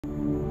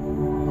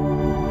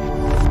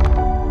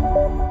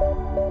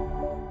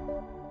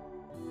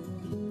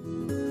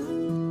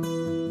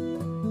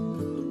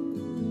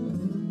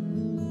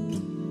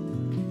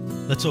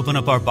Let's open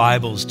up our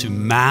Bibles to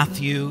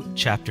Matthew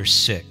chapter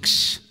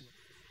 6.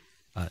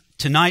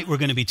 Tonight we're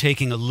going to be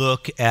taking a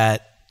look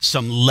at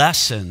some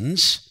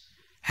lessons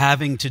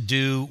having to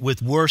do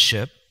with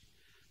worship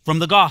from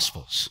the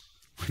Gospels.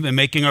 We've been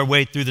making our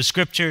way through the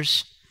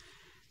Scriptures,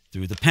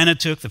 through the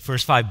Pentateuch, the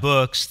first 5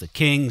 books, the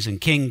Kings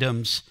and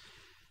Kingdoms,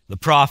 the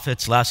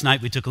prophets. Last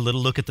night we took a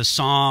little look at the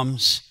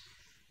Psalms.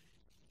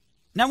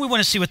 Now we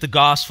want to see what the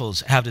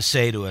Gospels have to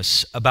say to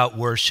us about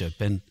worship.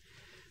 And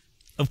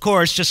of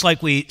course, just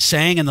like we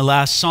sang in the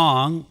last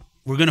song,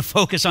 we're going to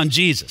focus on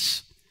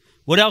Jesus.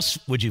 What else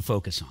would you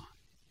focus on?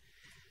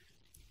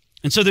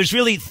 And so there's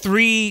really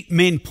 3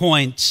 main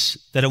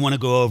points that I want to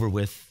go over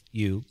with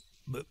you.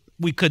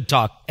 We could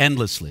talk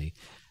endlessly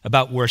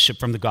about worship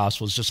from the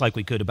Gospels, just like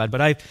we could about it,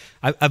 but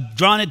I've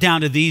drawn it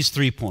down to these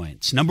 3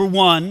 points. Number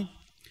 1,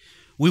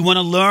 we want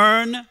to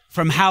learn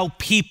from how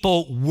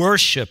people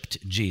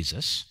worshiped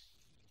Jesus.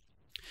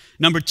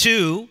 Number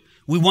 2,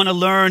 we want to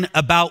learn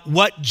about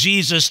what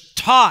Jesus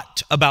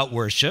taught about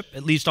worship,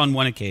 at least on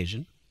one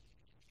occasion.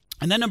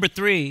 And then number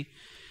 3,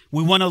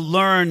 we want to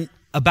learn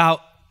about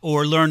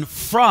or learn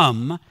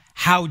from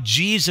how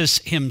Jesus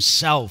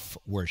himself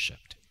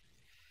worshiped.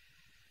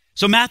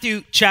 So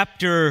Matthew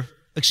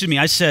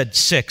I said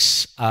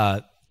 6,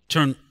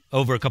 turn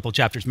over a couple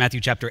chapters, Matthew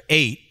chapter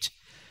 8,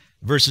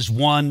 verses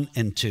 1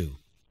 and 2.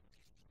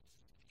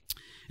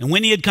 And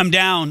when he had come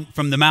down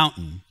from the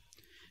mountain,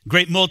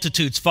 great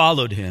multitudes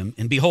followed him,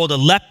 and behold, a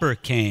leper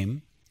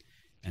came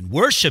and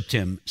worshiped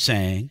him,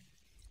 saying,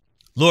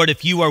 Lord,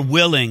 if you are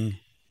willing,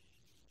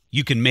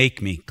 you can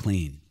make me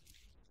clean.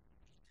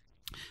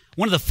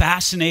 One of the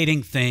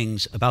fascinating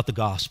things about the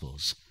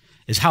Gospels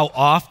is how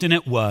often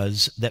it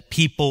was that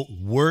people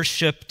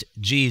worshiped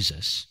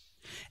Jesus,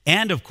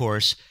 and of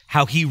course,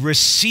 how he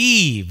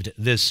received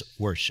this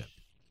worship.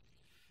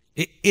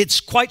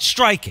 It's quite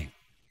striking.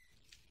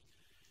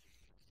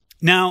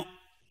 Now,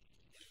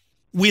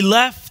 we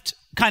left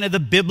kind of the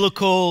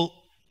biblical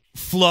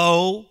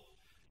flow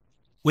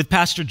with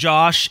Pastor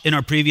Josh in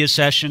our previous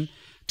session,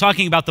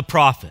 talking about the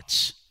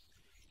prophets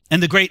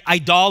and the great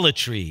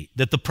idolatry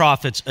that the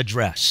prophets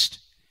addressed.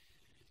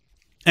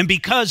 And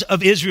because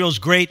of Israel's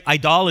great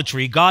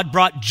idolatry, God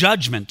brought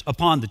judgment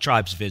upon the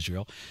tribes of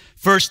Israel.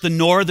 First, the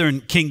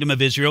northern kingdom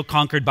of Israel,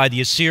 conquered by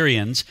the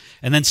Assyrians,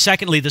 and then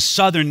secondly, the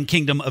southern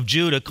kingdom of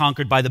Judah,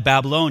 conquered by the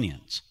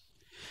Babylonians.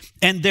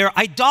 And their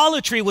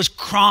idolatry was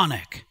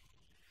chronic.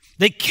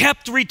 They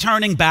kept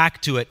returning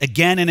back to it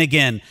again and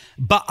again.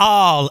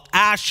 Baal,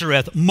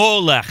 Ashereth,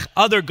 Molech,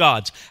 other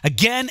gods.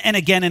 Again and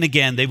again and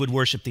again, they would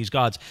worship these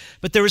gods.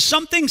 But there was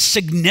something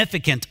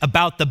significant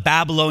about the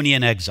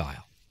Babylonian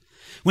exile.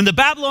 When the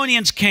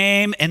Babylonians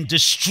came and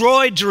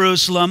destroyed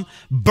Jerusalem,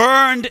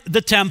 burned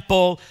the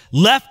temple,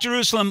 left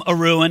Jerusalem a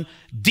ruin,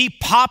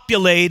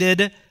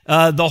 depopulated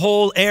the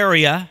whole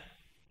area,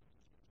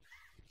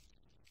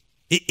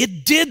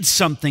 it did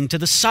something to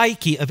the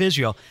psyche of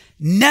Israel.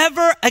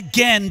 Never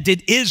again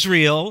did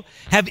Israel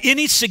have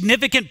any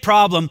significant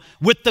problem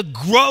with the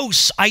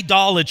gross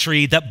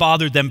idolatry that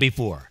bothered them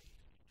before.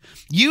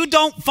 You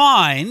don't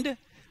find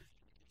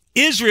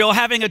Israel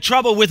having a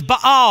trouble with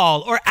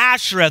Baal or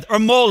Ashereth or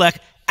Molech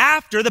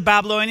after the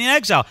Babylonian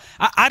exile.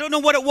 I don't know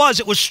what it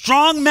was. It was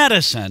strong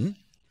medicine,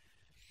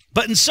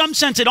 but in some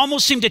sense it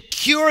almost seemed to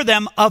cure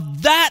them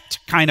of that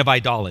kind of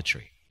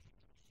idolatry.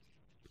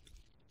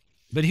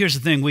 But here's the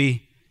thing,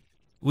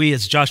 we,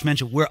 as Josh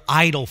mentioned, we're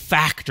idol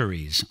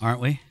factories, aren't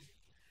we?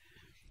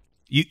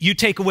 You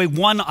take away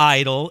one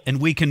idol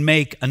and we can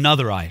make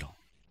another idol.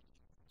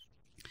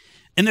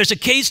 And there's a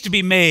case to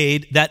be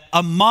made that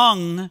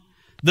among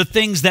the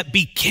things that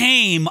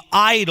became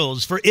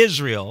idols for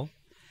Israel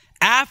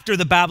after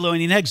the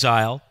Babylonian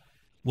exile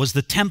was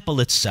the temple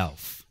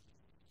itself.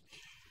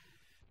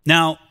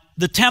 Now,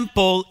 the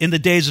temple in the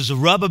days of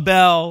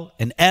Zerubbabel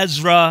and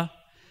Ezra,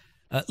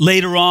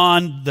 later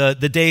on, the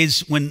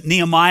days when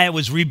Nehemiah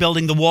was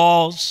rebuilding the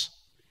walls,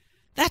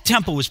 that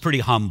temple was pretty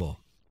humble.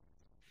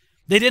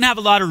 They didn't have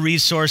a lot of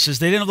resources.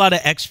 They didn't have a lot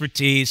of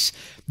expertise.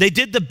 They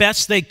did the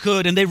best they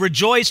could, and they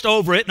rejoiced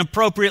over it, and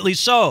appropriately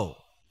so.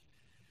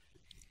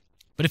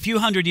 But a few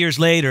hundred years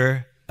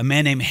later, a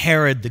man named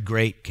Herod the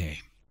Great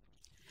came.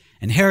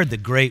 And Herod the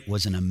Great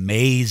was an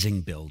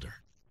amazing builder,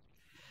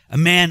 a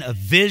man of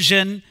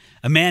vision,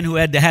 a man who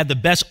had to have the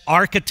best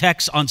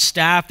architects on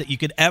staff that you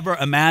could ever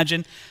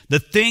imagine. The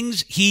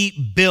things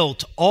he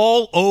built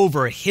all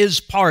over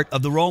his part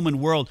of the Roman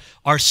world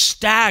are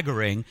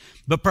staggering,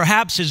 but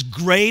perhaps his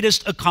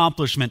greatest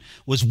accomplishment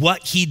was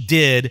what he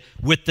did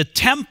with the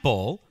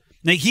temple.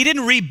 Now, he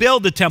didn't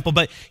rebuild the temple,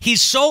 but he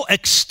so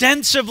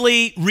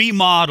extensively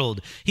remodeled,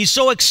 he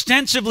so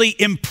extensively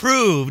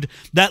improved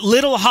that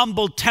little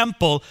humble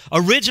temple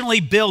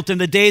originally built in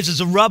the days of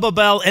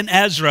Zerubbabel and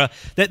Ezra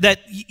that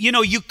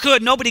you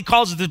could, nobody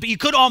calls it this, but you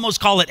could almost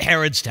call it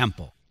Herod's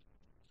temple.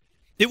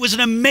 It was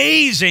an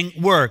amazing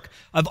work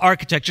of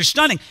architecture,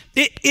 stunning.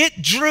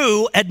 It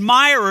drew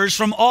admirers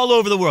from all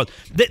over the world.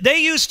 They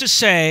used to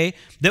say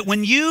that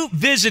when you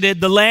visited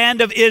the land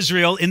of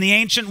Israel in the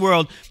ancient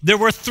world, there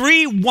were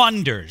three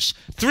wonders,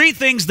 three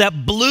things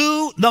that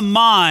blew the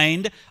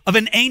mind of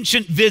an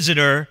ancient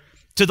visitor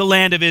to the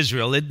land of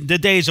Israel, in the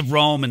days of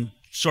Rome and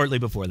shortly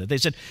before that. They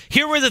said,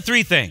 here were the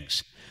three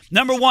things.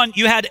 Number one,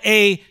 you had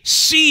a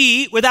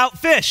sea without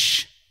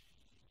fish.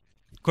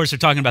 Of course, they're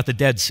talking about the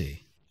Dead Sea.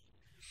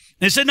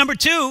 They said, number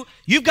two,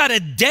 you've got a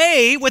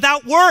day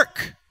without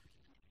work.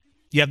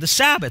 You have the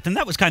Sabbath, and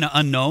that was kind of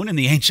unknown in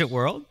the ancient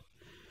world.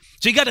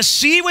 So you got a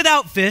sea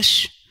without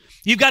fish,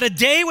 you've got a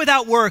day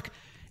without work,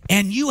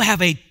 and you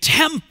have a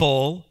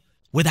temple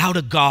without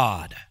a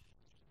God.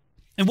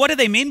 And what do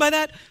they mean by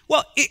that?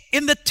 Well,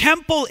 in the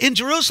temple in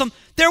Jerusalem,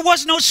 there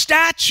was no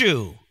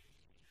statue.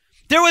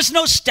 There was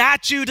no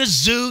statue to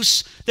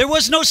Zeus. There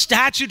was no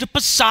statue to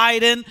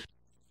Poseidon.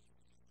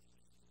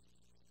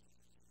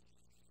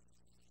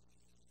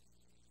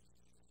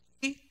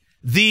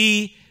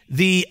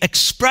 The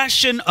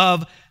expression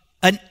of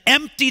an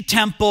empty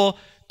temple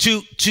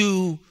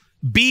to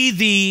be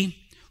the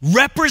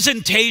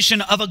representation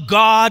of a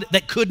God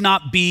that could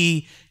not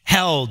be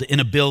held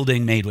in a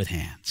building made with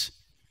hands.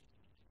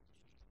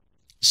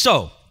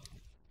 So,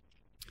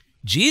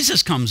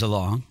 Jesus comes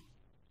along,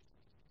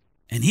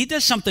 and he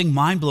does something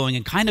mind-blowing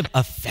and kind of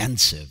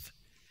offensive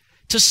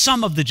to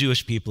some of the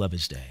Jewish people of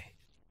his day.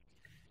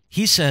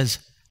 He says,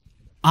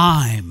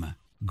 I'm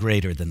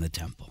greater than the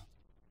temple.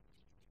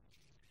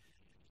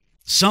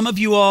 Some of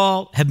you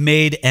all have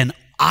made an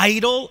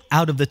idol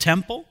out of the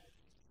temple.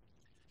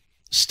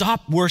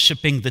 Stop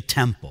worshiping the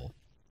temple.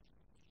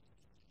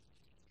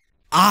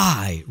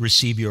 I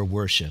receive your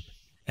worship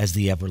as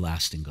the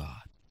everlasting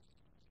God.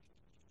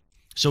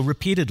 So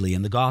repeatedly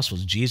in the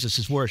Gospels, Jesus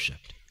is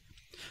worshiped.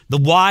 The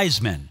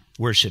wise men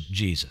worshiped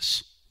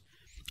Jesus.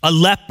 A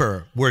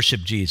leper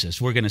worshiped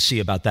Jesus. We're going to see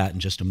about that in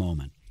just a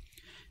moment.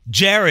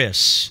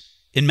 Jairus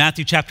in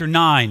Matthew chapter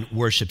 9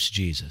 worships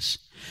Jesus.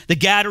 The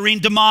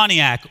Gadarene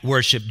demoniac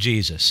worshiped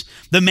Jesus.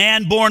 The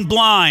man born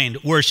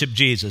blind worshiped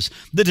Jesus.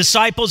 The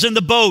disciples in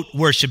the boat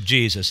worshiped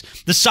Jesus.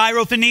 The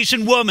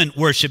Syrophoenician woman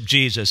worshiped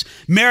Jesus.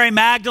 Mary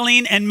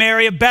Magdalene and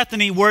Mary of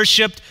Bethany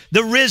worshiped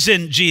the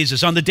risen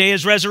Jesus on the day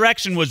his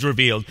resurrection was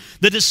revealed.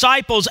 The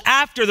disciples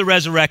after the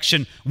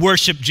resurrection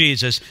worshiped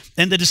Jesus.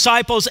 And the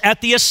disciples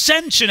at the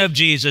ascension of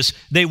Jesus,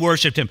 they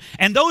worshiped him.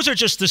 And those are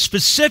just the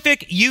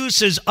specific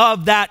uses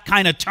of that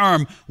kind of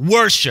term,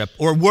 worship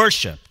or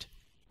worshipped.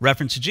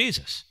 Reference to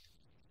Jesus.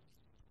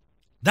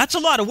 That's a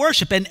lot of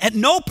worship. And at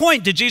no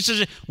point did Jesus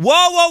say,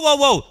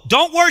 whoa,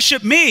 don't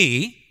worship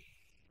me.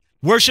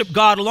 Worship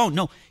God alone.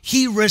 No,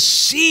 he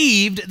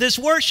received this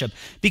worship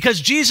because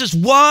Jesus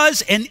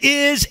was and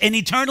is and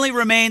eternally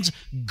remains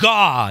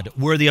God,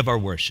 worthy of our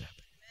worship.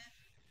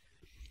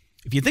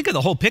 If you think of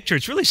the whole picture,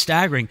 it's really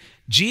staggering.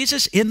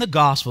 Jesus in the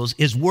Gospels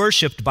is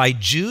worshiped by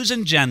Jews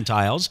and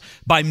Gentiles,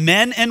 by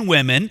men and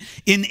women,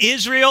 in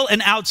Israel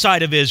and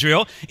outside of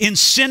Israel, in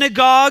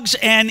synagogues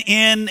and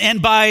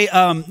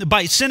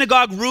by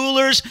synagogue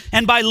rulers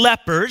and by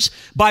lepers,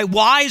 by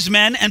wise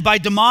men and by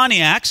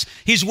demoniacs.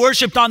 He's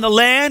worshiped on the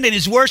land and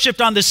he's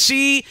worshiped on the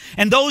sea,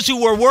 and those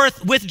who were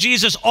with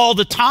Jesus all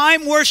the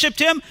time worshiped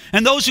him,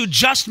 and those who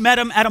just met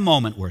him at a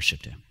moment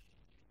worshiped him.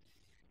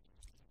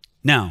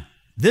 Now,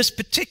 this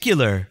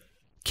particular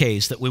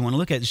case that we want to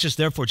look at is just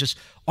therefore just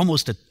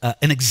almost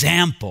an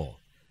example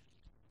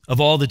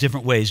of all the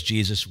different ways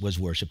Jesus was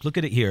worshiped. Look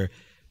at it here,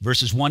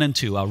 verses 1 and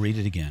 2. I'll read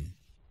it again.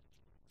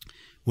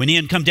 When he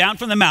had come down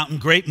from the mountain,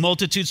 great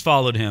multitudes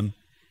followed him.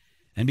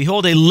 And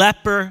behold, a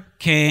leper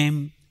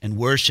came and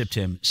worshiped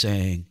him,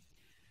 saying,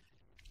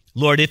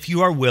 Lord, if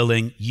you are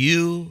willing,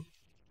 you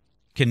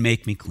can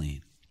make me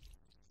clean.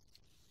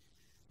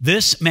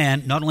 This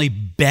man not only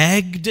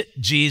begged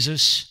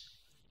Jesus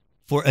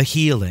for a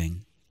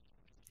healing,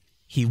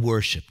 he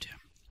worshiped him.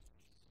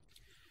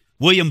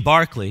 William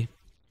Barclay,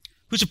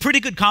 who's a pretty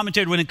good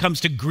commentator when it comes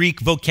to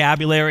Greek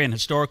vocabulary and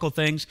historical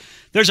things.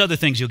 There's other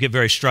things you'll get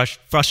very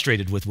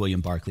frustrated with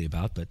William Barclay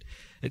about, but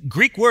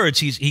Greek words,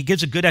 he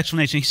gives a good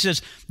explanation. He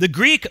says, the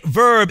Greek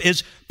verb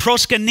is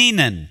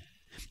proskuninen,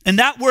 and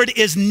that word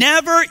is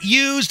never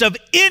used of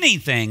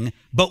anything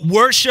but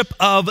worship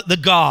of the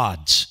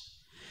gods.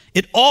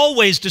 It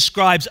always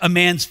describes a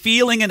man's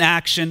feeling and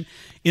action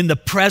in the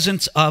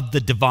presence of the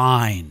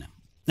divine.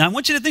 Now, I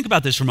want you to think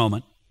about this for a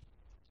moment.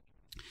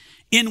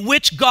 In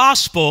which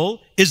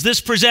gospel is this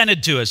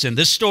presented to us in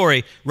this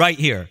story right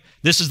here?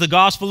 This is the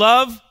gospel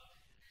of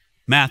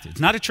Matthew.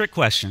 It's not a trick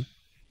question.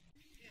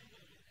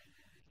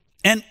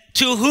 And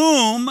to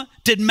whom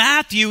did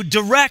Matthew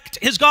direct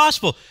his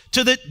gospel?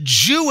 To the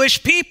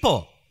Jewish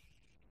people.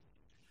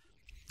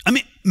 I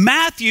mean,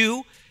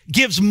 Matthew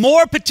gives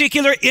more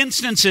particular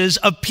instances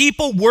of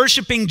people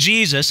worshiping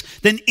Jesus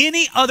than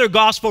any other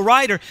gospel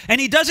writer, and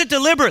he does it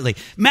deliberately.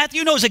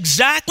 Matthew knows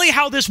exactly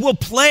how this will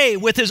play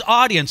with his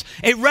audience.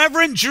 A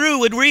reverent Jew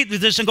would read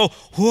this and go,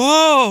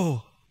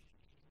 whoa,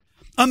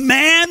 a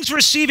man's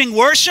receiving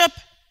worship?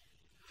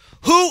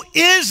 Who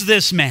is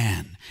this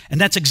man?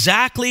 And that's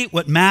exactly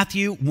what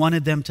Matthew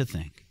wanted them to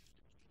think.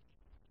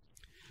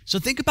 So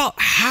think about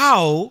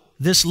how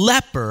this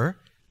leper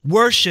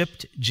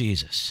worshiped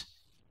Jesus.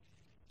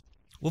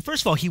 Well,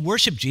 first of all, he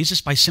worshiped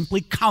Jesus by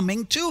simply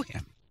coming to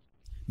him,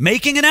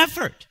 making an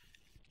effort.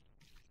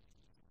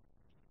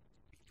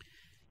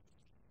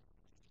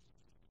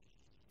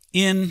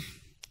 In,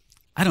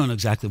 I don't know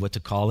exactly what to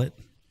call it,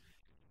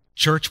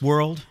 church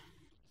world,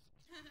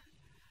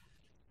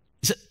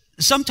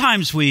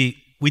 sometimes we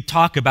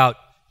talk about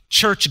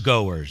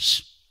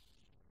churchgoers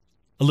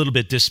a little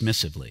bit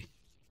dismissively.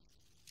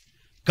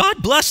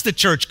 God bless the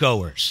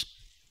churchgoers.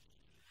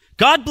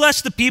 God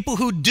bless the people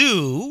who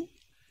do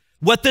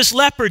what this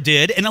leper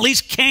did and at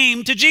least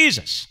came to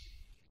Jesus.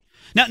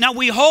 Now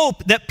we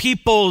hope that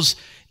people's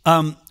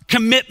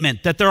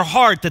commitment, that their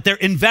heart, that their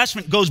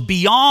investment goes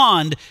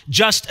beyond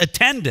just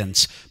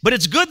attendance. But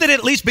it's good that it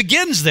at least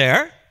begins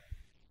there.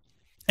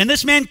 And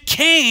this man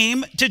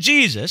came to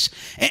Jesus,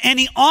 and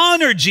he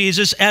honored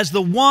Jesus as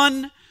the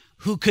one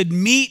who could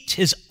meet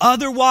his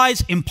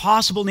otherwise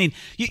impossible need.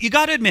 You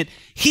got to admit,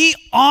 he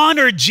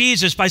honored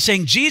Jesus by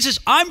saying, Jesus,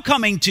 I'm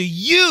coming to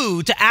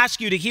you to ask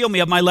you to heal me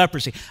of my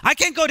leprosy. I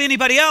can't go to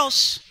anybody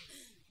else.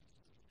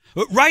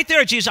 Right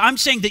there, Jesus, I'm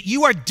saying that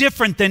you are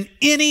different than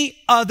any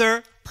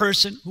other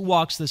person who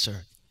walks this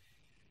earth,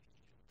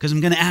 because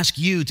I'm going to ask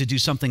you to do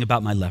something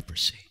about my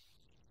leprosy.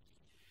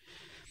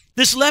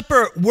 This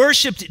leper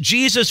worshiped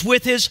Jesus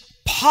with his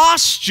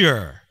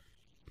posture.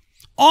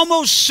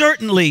 Almost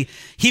certainly,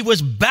 he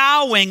was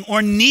bowing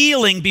or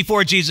kneeling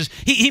before Jesus.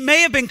 He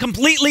may have been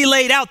completely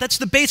laid out. That's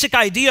the basic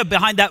idea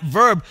behind that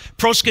verb,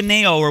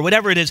 proskuneo, or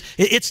whatever it is.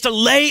 It's to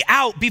lay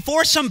out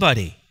before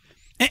somebody.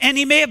 And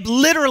he may have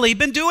literally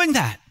been doing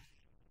that.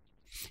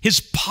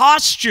 His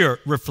posture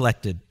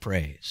reflected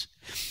praise.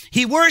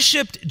 He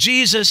worshiped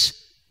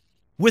Jesus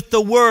with the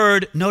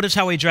word, notice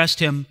how he addressed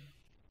him,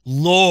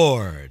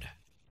 Lord.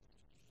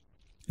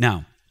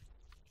 Now,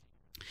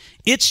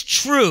 it's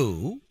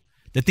true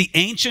that the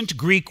ancient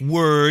Greek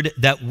word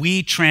that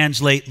we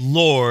translate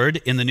Lord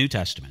in the New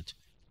Testament,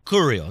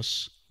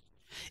 kurios,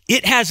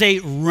 it has a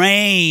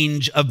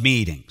range of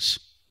meanings.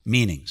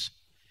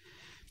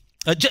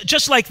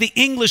 Just like the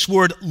English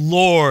word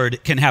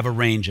Lord can have a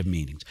range of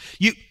meanings.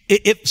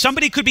 If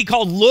somebody could be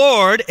called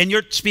Lord and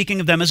you're speaking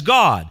of them as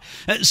God.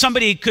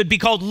 Somebody could be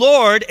called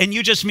Lord and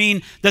you just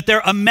mean that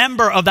they're a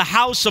member of the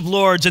House of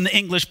Lords in the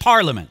English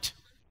Parliament.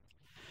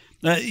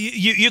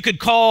 You could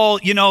call,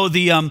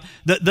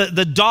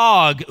 the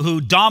dog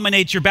who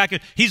dominates your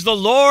backyard, he's the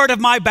Lord of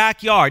my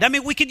backyard. I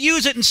mean, we could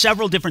use it in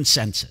several different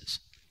senses.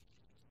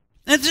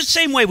 And it's the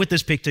same way with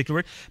this particular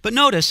word. But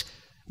notice,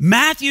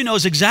 Matthew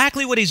knows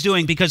exactly what he's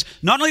doing, because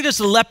not only does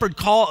the leopard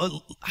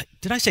call,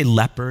 did I say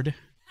leopard?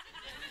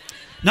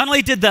 Not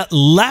only did the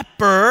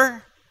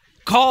leper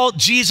call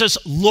Jesus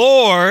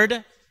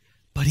Lord,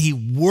 but he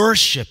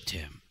worshiped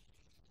him.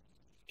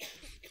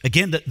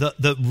 Again,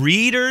 the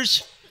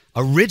readers,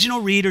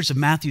 original readers of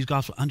Matthew's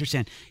gospel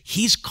understand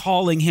he's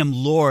calling him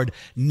Lord,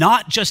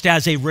 not just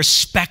as a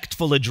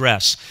respectful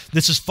address.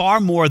 This is far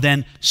more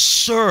than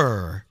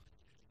sir.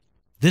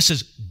 This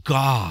is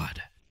God,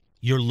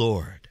 your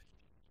Lord.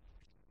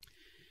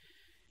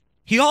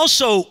 He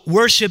also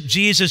worshiped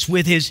Jesus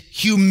with his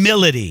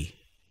humility.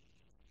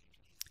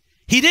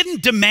 He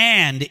didn't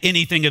demand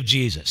anything of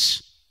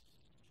Jesus.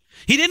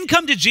 He didn't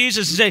come to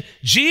Jesus and say,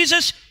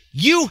 Jesus,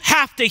 you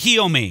have to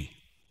heal me.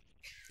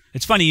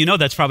 It's funny,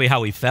 that's probably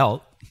how he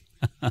felt.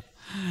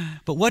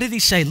 But what did he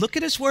say? Look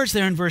at his words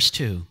there in verse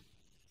 2.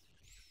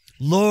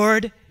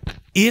 Lord,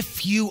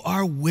 if you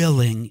are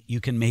willing, you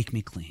can make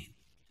me clean.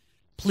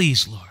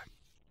 Please, Lord,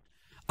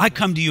 I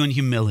come to you in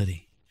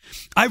humility.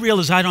 I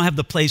realize I don't have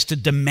the place to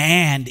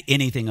demand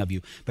anything of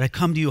you, but I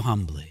come to you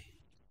humbly.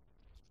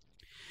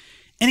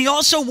 And he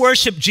also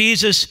worshiped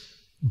Jesus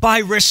by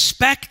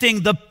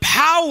respecting the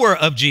power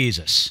of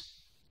Jesus.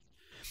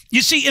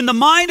 You see, in the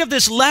mind of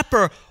this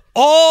leper,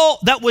 all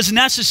that was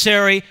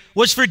necessary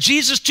was for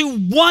Jesus to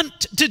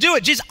want to do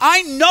it. Jesus,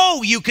 I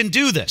know you can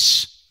do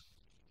this.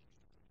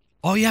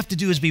 All you have to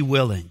do is be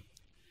willing.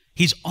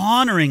 He's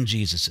honoring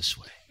Jesus this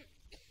way.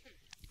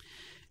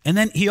 And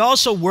then he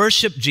also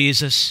worshiped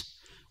Jesus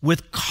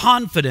with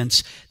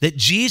confidence that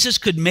Jesus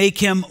could make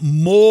him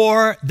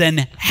more than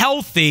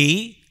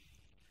healthy.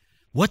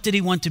 What did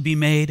he want to be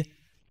made?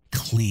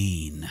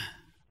 Clean.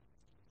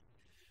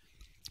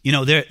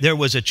 There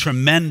was a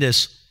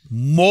tremendous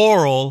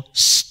moral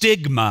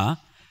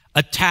stigma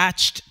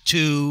attached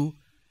to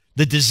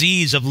the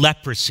disease of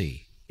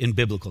leprosy in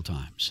biblical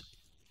times.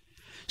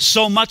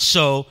 So much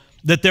so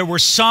that there were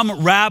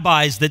some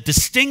rabbis that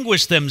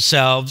distinguished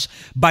themselves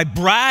by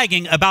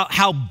bragging about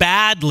how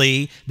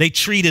badly they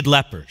treated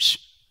lepers.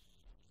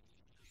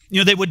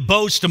 They would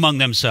boast among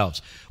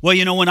themselves. Well,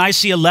 when I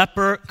see a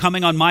leper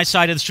coming on my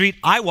side of the street,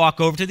 I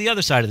walk over to the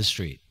other side of the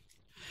street.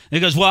 And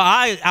he goes, well,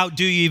 I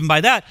outdo you even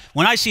by that.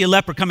 When I see a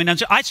leper coming down,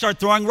 I start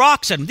throwing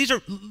rocks at him. These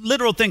are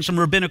literal things from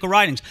rabbinical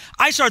writings.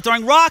 I start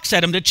throwing rocks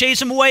at him to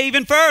chase him away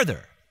even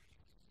further.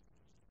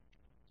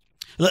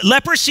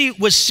 Leprosy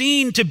was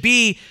seen to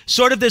be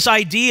sort of this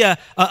idea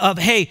of,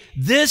 hey,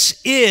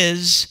 this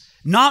is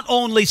not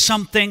only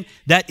something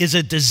that is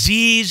a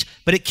disease,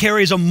 but it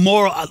carries a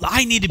moral,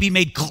 I need to be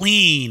made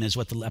clean, is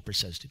what the leper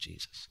says to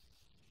Jesus.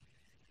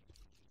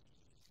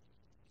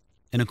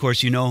 And of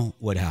course, you know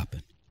what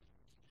happened.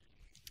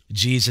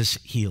 Jesus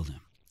healed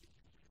him.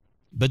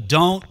 But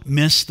don't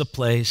miss the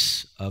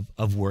place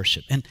of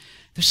worship. And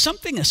there's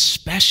something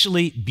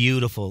especially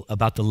beautiful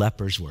about the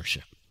leper's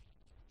worship.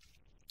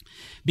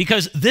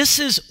 Because this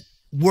is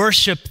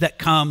worship that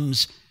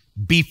comes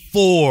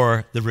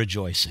before the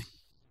rejoicing.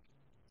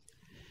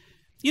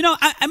 You know,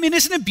 I mean,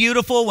 isn't it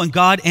beautiful when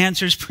God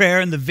answers prayer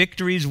and the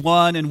victory's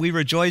won and we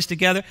rejoice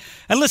together?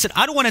 And listen,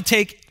 I don't want to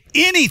take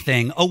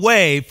anything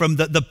away from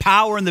the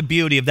power and the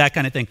beauty of that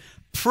kind of thing.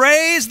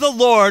 Praise the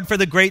Lord for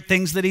the great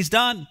things that he's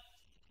done.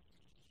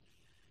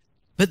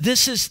 But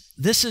this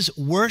is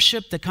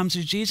worship that comes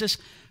to Jesus.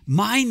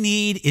 My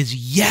need is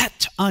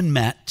yet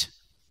unmet,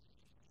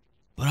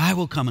 but I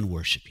will come and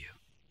worship you.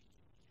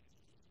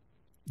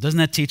 Doesn't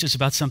that teach us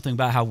about something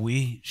about how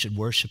we should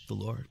worship the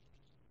Lord?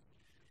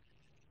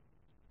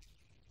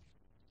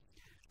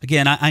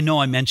 Again, I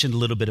know I mentioned a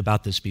little bit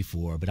about this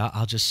before, but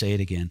I'll just say it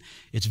again.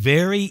 It's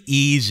very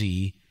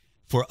easy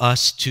for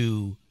us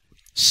to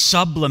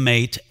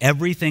sublimate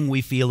everything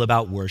we feel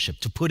about worship,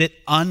 to put it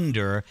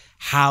under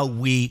how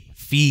we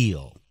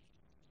feel.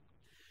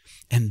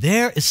 And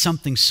there is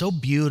something so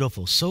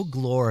beautiful, so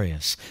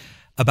glorious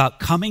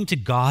about coming to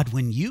God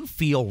when you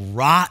feel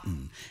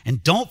rotten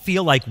and don't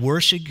feel like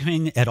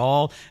worshiping at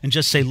all, and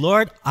just say,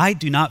 Lord, I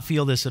do not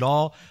feel this at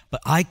all,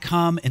 but I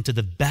come, and to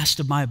the best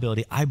of my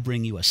ability, I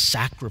bring you a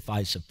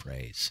sacrifice of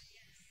praise.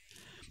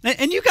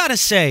 And you got to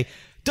say,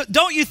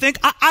 don't you think,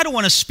 I don't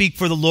want to speak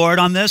for the Lord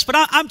on this, but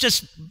I'm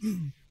just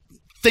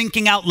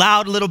thinking out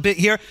loud a little bit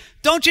here.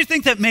 Don't you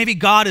think that maybe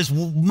God is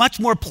much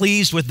more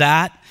pleased with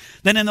that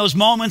than in those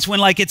moments when,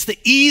 like, it's the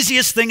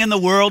easiest thing in the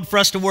world for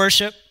us to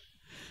worship?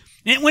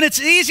 And when it's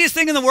the easiest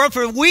thing in the world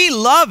we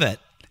love it.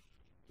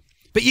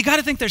 But you got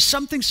to think there's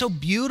something so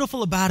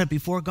beautiful about it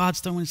before God's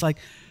throne. It's like,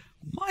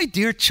 my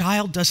dear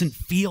child doesn't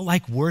feel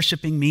like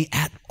worshiping me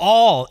at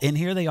all, and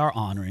here they are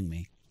honoring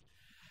me.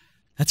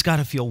 That's got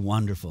to feel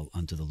wonderful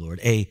unto the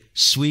Lord, a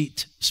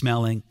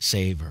sweet-smelling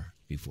savor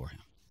before him.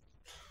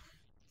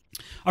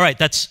 All right,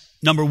 that's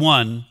number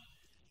one,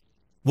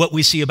 what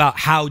we see about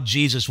how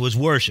Jesus was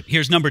worshiped.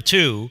 Here's number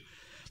two.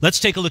 Let's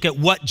take a look at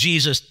what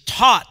Jesus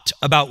taught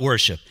about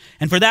worship.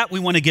 And for that, we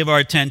want to give our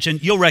attention.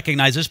 You'll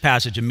recognize this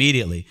passage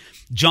immediately.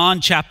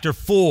 John chapter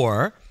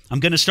 4.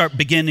 I'm going to start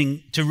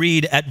beginning to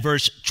read at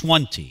verse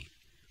 20.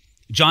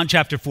 John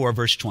chapter 4,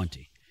 verse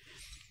 20.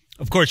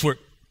 Of course, we're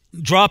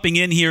dropping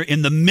in here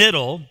in the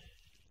middle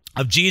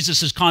of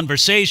Jesus'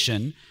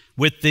 conversation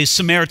with the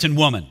Samaritan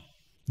woman,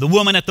 the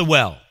woman at the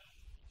well.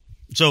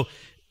 So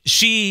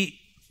she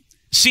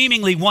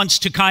seemingly wants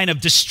to kind of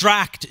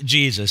distract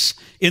Jesus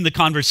in the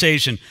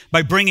conversation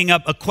by bringing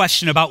up a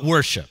question about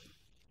worship.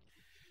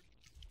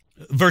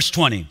 Verse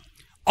 20,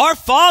 our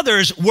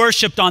fathers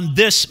worshiped on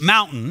this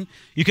mountain.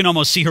 You can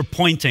almost see her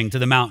pointing to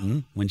the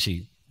mountain when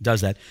she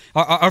does that.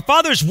 Our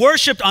fathers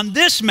worshiped on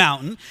this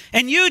mountain,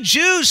 and you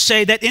Jews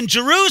say that in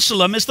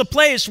Jerusalem is the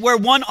place where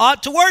one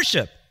ought to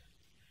worship.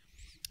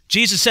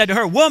 Jesus said to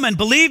her, woman,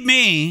 believe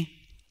me,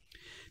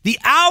 the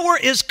hour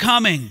is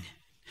coming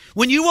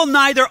when you will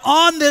neither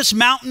on this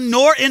mountain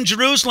nor in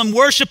Jerusalem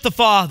worship the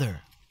Father.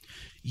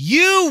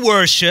 You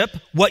worship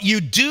what you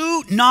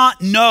do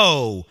not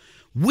know.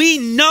 We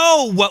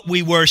know what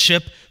we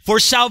worship, for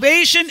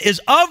salvation is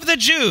of the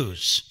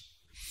Jews.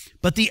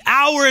 But the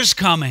hour is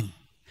coming,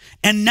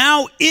 and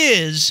now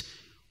is,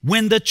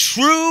 when the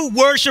true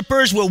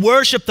worshipers will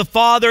worship the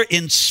Father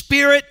in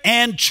spirit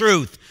and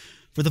truth.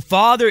 For the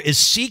Father is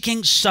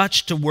seeking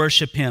such to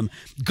worship him.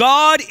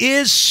 God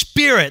is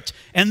spirit,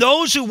 and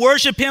those who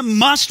worship him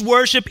must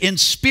worship in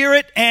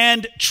spirit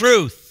and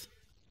truth.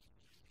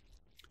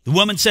 The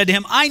woman said to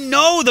him, I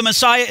know the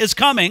Messiah is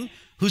coming,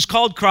 who's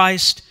called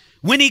Christ.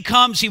 When he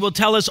comes, he will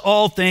tell us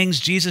all things.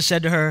 Jesus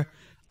said to her,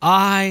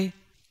 I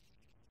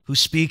who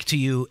speak to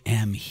you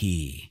am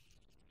he.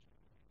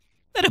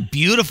 Isn't that a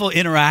beautiful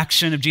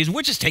interaction of Jesus?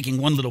 We're just taking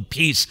one little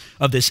piece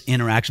of this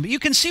interaction, but you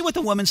can see what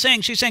the woman's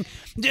saying. She's saying,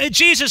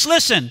 Jesus,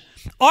 listen,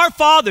 our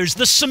fathers,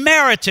 the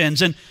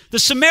Samaritans, and the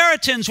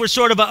Samaritans were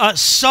sort of a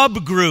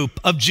subgroup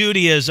of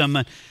Judaism.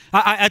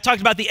 I talked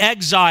about the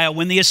exile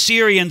when the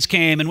Assyrians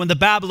came and when the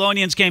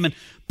Babylonians came and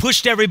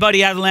pushed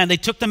everybody out of the land. They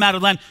took them out of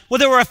the land. Well,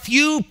 there were a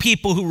few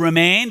people who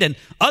remained and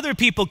other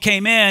people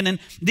came in, and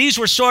these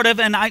were sort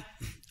of, and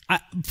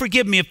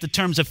forgive me if the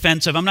term's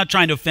offensive. I'm not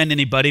trying to offend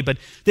anybody, but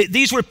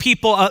these were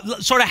people,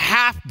 sort of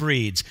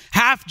half-breeds,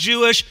 half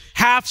Jewish,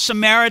 half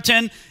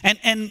Samaritan,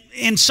 and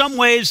in some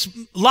ways,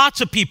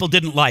 lots of people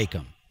didn't like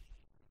them.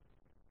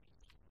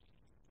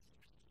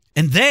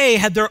 And they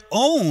had their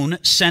own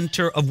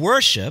center of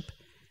worship,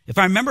 if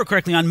I remember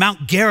correctly, on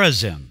Mount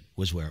Gerizim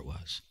was where it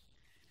was.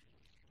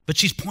 But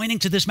she's pointing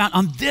to this mountain.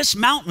 On this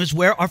mountain is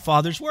where our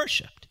fathers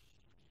worshiped.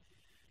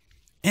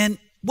 And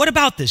what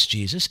about this,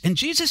 Jesus? And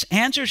Jesus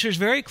answers her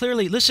very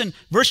clearly. Listen,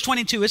 verse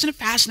 22, isn't it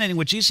fascinating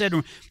what Jesus said to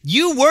her?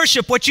 You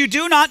worship what you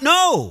do not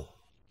know.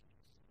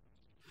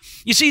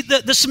 You see,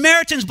 the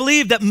Samaritans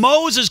believed that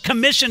Moses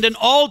commissioned an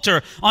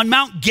altar on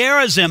Mount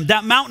Gerizim,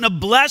 that mountain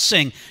of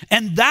blessing,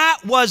 and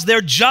that was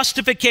their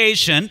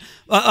justification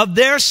of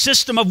their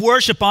system of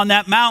worship on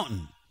that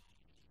mountain.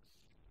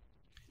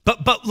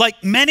 But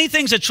like many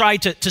things that try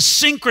to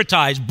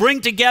syncretize, bring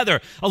together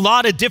a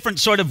lot of different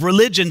sort of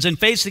religions and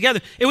faiths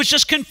together, it was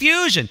just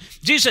confusion.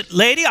 Jesus said,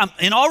 lady,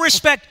 in all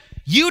respect,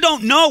 you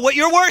don't know what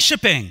you're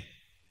worshiping.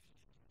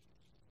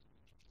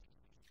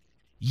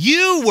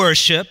 You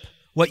worship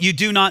what you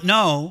do not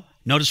know.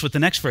 Notice what the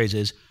next phrase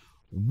is.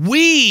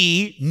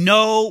 We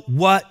know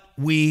what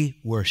we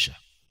worship.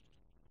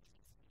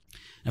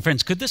 Now,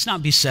 friends, could this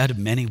not be said of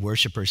many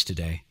worshipers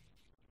today?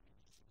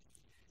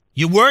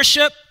 You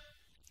worship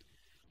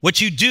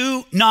what you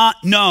do not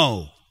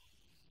know.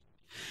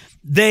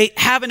 They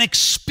have an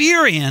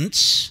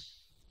experience,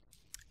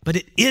 but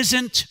it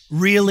isn't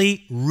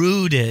really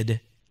rooted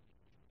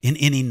in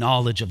any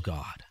knowledge of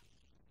God.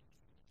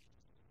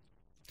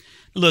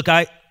 Look,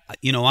 I'm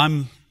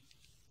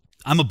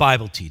a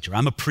Bible teacher.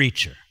 I'm a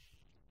preacher,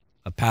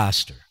 a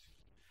pastor.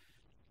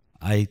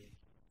 I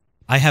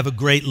have a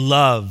great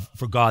love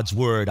for God's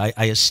word.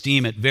 I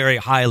esteem it very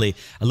highly.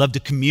 I love to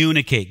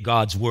communicate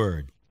God's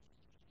word.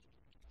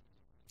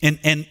 And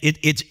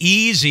it's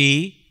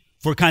easy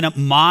for kind of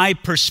my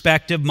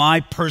perspective, my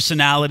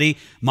personality,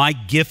 my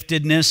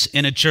giftedness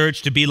in a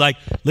church to be like,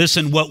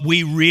 listen, what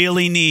we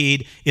really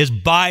need is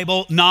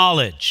Bible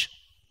knowledge.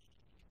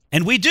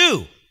 And we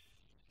do.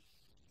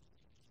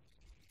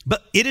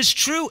 But it is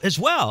true as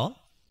well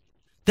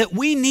that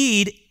we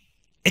need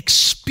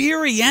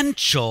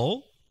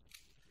experiential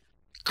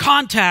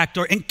contact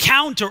or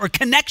encounter or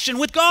connection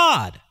with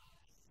God.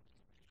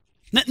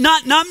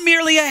 Not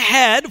merely a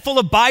head full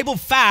of Bible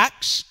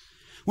facts.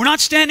 We're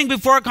not standing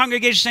before a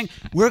congregation saying,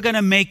 we're going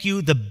to make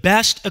you the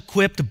best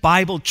equipped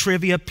Bible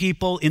trivia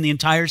people in the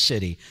entire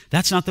city.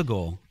 That's not the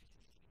goal.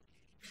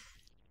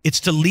 It's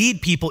to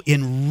lead people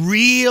in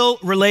real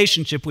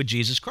relationship with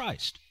Jesus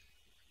Christ.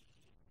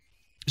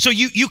 So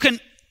you can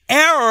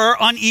err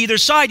on either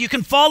side. You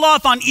can fall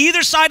off on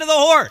either side of the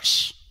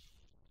horse.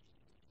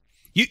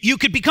 You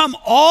could become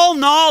all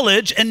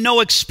knowledge and no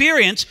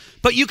experience,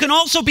 but you can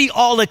also be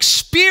all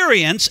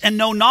experience and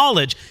no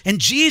knowledge. And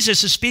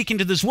Jesus is speaking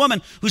to this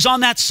woman who's on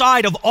that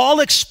side of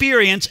all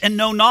experience and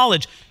no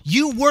knowledge.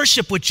 You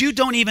worship what you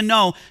don't even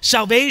know.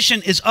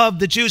 Salvation is of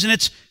the Jews, and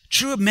it's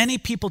true of many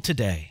people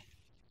today.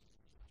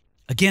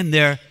 Again,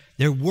 their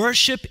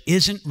worship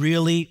isn't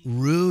really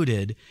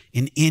rooted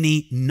in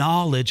any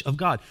knowledge of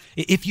God.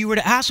 If you were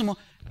to ask them, well,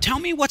 tell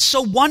me what's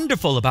so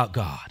wonderful about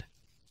God.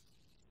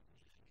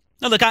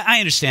 Now, look, I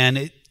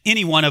understand.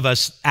 Any one of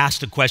us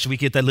asked a question, we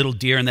get that little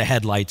deer in the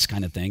headlights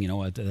kind of thing,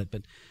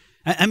 But,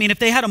 I mean, if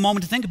they had a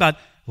moment to think about,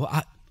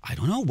 well, I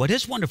don't know, what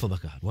is wonderful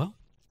about God? Well,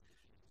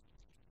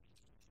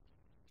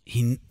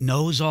 He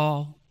knows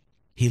all.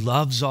 He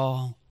loves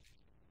all.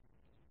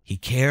 He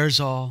cares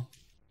all.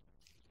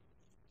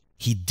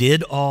 He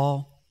did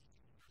all.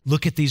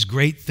 Look at these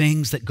great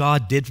things that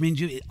God did for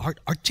me.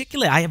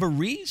 Articulate, I have a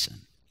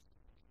reason.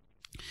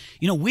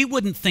 We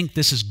wouldn't think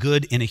this is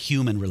good in a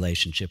human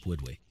relationship,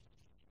 would we?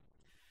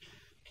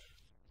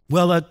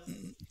 Well,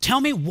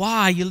 tell me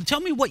why. Tell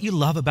me what you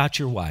love about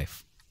your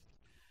wife.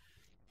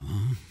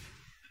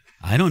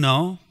 I don't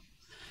know.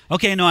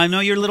 Okay, no, I know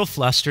you're a little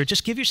flustered.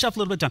 Just give yourself a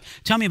little bit of time.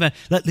 Tell me about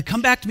it.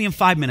 Come back to me in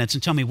 5 minutes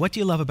and tell me, what do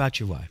you love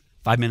about your wife?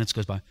 5 minutes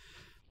goes by.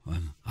 Well,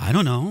 I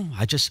don't know.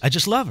 I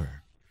just love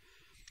her.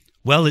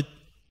 Well,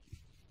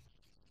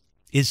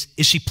 is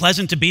she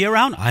pleasant to be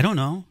around? I don't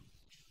know.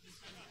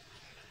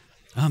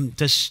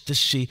 Does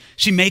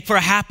she make for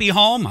a happy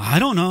home? I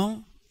don't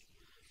know.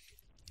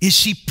 Is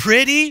she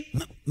pretty?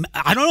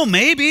 I don't know,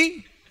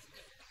 maybe.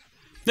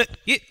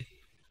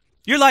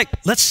 You're like,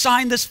 let's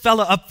sign this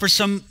fella up for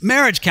some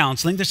marriage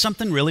counseling. There's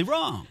something really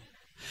wrong.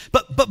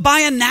 But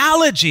by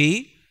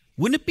analogy,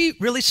 wouldn't it be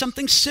really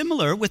something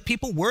similar with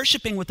people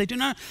worshiping what they do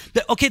not?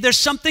 Okay, there's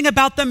something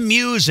about the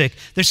music.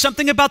 There's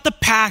something about the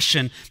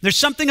passion. There's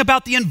something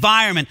about the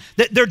environment.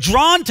 They're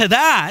drawn to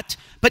that.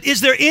 But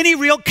is there any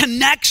real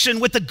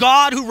connection with the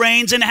God who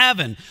reigns in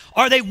heaven?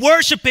 Are they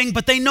worshiping,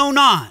 but they know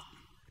not?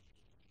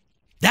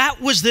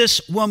 That was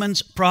this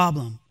woman's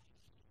problem.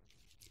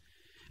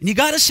 And you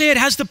got to say it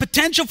has the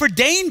potential for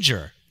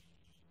danger.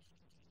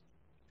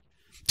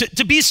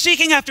 To be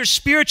seeking after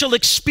spiritual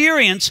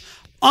experience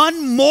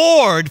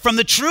unmoored from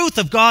the truth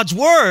of God's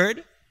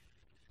word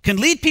can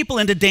lead people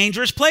into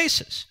dangerous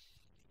places.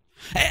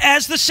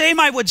 As the same,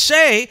 I would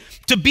say,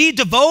 to be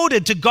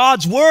devoted to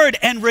God's word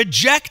and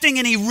rejecting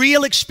any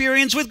real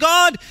experience with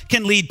God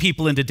can lead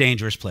people into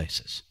dangerous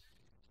places.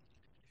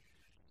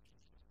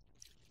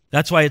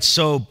 That's why it's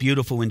so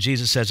beautiful when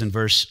Jesus says in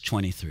verse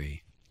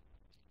 23,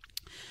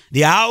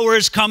 the hour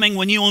is coming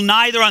when you will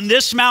neither on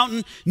this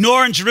mountain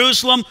nor in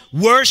Jerusalem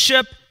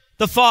worship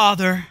the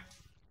Father.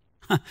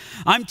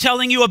 I'm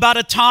telling you about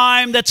a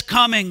time that's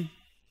coming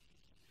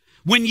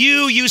when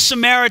you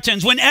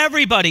Samaritans, when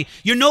everybody,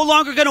 you're no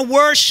longer going to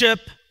worship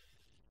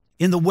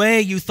in the way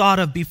you thought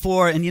of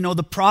before. And you know,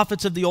 the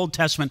prophets of the Old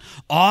Testament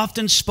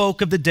often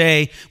spoke of the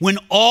day when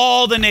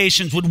all the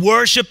nations would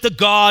worship the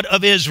God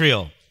of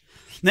Israel.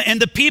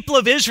 And the people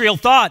of Israel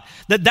thought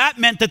that that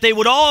meant that they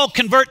would all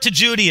convert to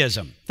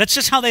Judaism. That's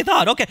just how they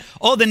thought. Okay,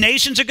 oh, the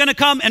nations are going to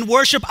come and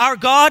worship our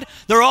God.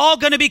 They're all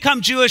going to become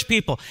Jewish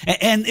people.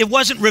 And it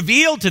wasn't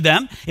revealed to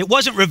them. It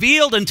wasn't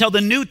revealed until the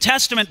New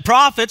Testament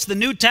prophets, the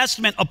New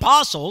Testament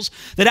apostles,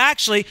 that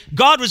actually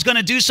God was going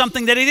to do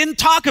something that he didn't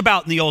talk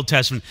about in the Old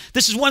Testament.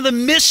 This is one of the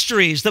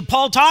mysteries that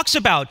Paul talks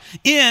about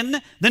in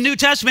the New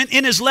Testament,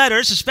 in his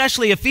letters,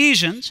 especially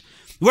Ephesians,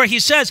 where he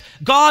says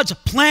God's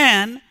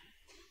plan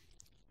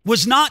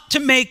was not to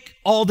make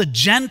all the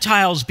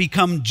Gentiles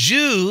become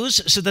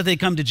Jews so that they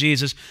come to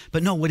Jesus,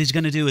 but no, what he's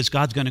going to do is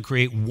God's going to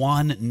create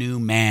one new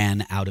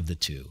man out of the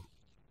two.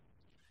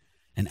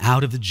 And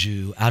out of the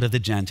Jew, out of the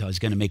Gentile, he's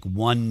going to make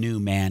one new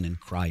man in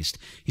Christ.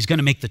 He's going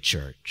to make the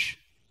church.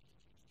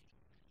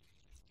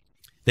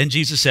 Then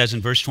Jesus says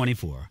in verse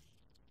 24,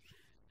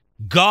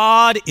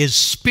 God is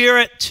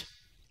spirit,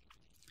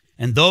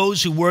 and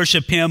those who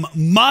worship him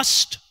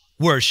must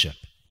worship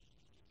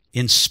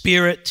in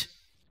spirit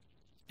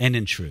and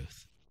in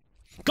truth.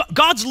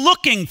 God's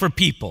looking for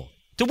people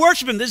to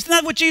worship him. Isn't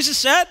that what Jesus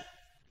said?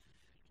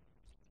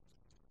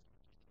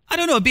 I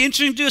don't know. It'd be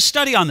interesting to do a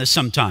study on this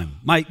sometime.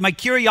 My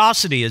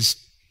curiosity is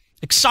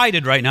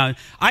excited right now.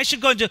 I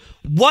should go into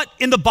what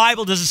in the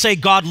Bible does it say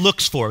God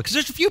looks for? Because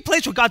there's a few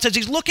places where God says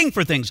he's looking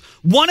for things.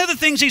 One of the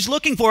things he's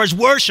looking for is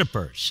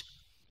worshipers.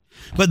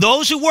 But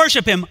those who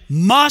worship him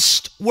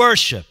must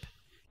worship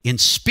in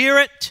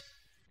spirit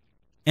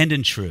and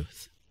in truth.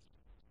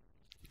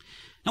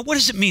 Now, what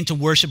does it mean to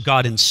worship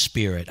God in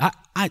spirit?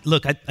 I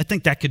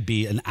think that could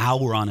be an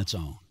hour on its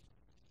own.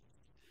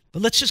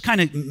 But let's just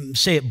kind of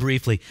say it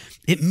briefly.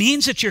 It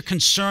means that you're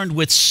concerned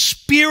with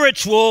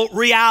spiritual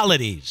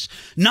realities,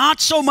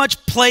 not so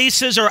much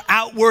places or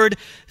outward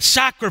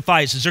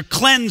sacrifices or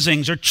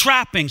cleansings or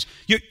trappings.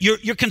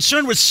 You're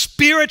concerned with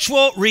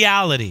spiritual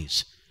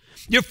realities.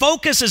 Your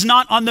focus is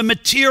not on the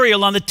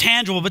material, on the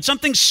tangible, but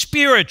something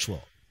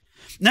spiritual.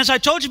 And as I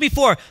told you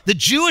before, the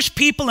Jewish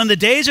people in the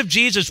days of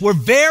Jesus were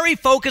very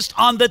focused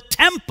on the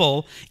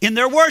temple in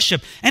their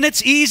worship. And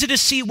it's easy to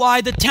see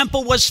why the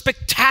temple was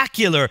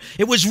spectacular.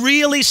 It was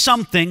really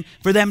something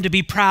for them to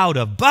be proud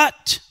of.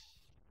 But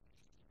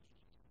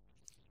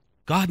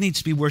God needs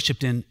to be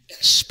worshiped in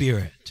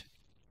spirit.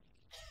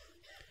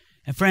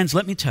 And friends,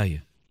 let me tell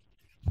you,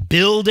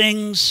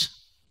 buildings,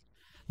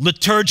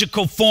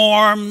 liturgical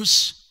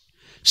forms,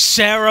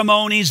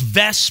 ceremonies,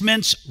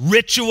 vestments,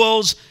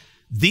 rituals,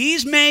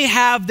 these may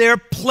have their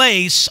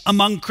place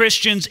among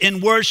Christians in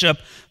worship,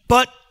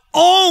 but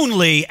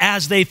only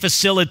as they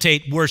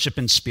facilitate worship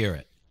in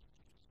spirit.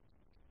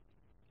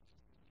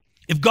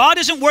 If God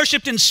isn't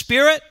worshiped in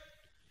spirit,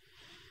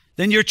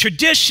 then your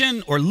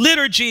tradition or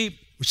liturgy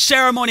or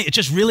ceremony, it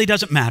just really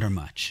doesn't matter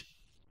much.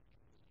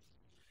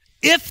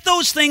 If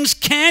those things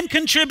can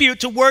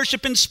contribute to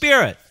worship in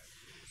spirit,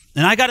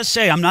 and I got to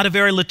say, I'm not a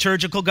very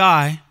liturgical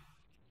guy,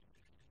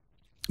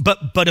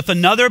 but if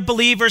another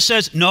believer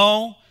says,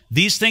 no,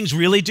 these things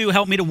really do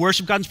help me to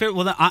worship God in spirit,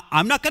 well, then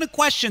I'm not going to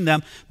question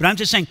them, but I'm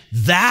just saying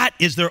that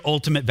is their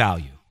ultimate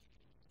value.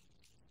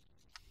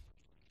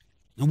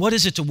 And what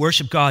is it to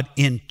worship God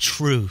in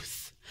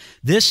truth?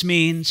 This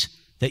means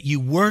that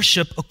you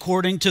worship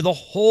according to the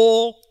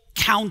whole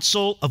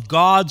counsel of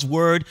God's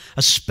word,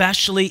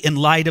 especially in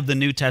light of the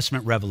New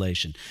Testament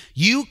revelation.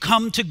 You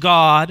come to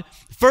God,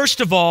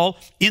 first of all,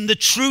 in the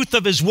truth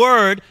of his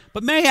word,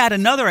 but may I add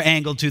another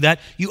angle to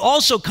that. You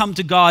also come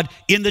to God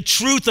in the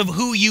truth of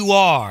who you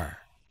are.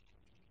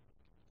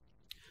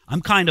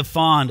 I'm kind of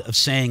fond of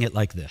saying it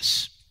like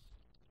this.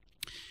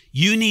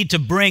 You need to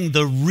bring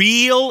the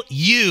real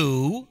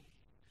you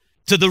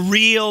to the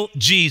real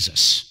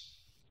Jesus.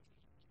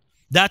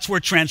 That's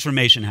where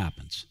transformation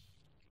happens.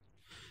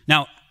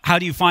 Now, how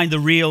do you find the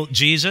real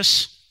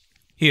Jesus?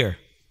 Here,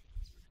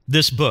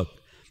 this book.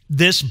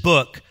 This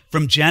book,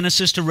 from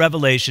Genesis to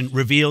Revelation,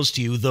 reveals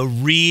to you the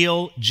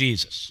real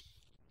Jesus.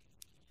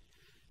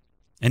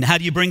 And how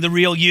do you bring the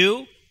real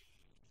you?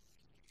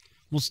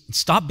 Well,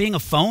 stop being a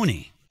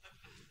phony.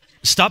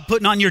 Stop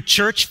putting on your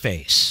church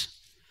face.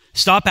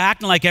 Stop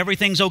acting like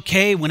everything's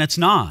okay when it's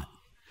not.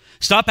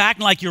 Stop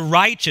acting like you're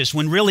righteous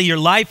when really your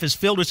life is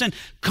filled with sin.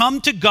 Come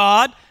to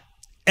God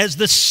as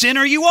the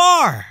sinner you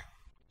are.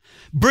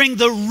 Bring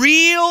the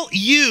real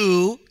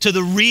you to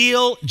the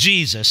real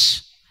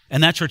Jesus,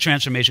 and that's where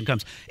transformation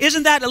comes.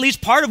 Isn't that at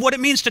least part of what it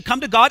means to come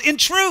to God in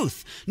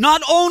truth?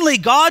 Not only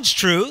God's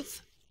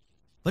truth,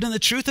 but in the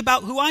truth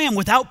about who I am,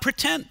 without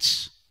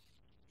pretense.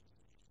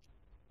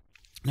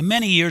 Now,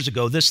 many years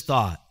ago, this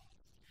thought,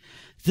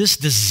 this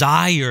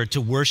desire to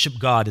worship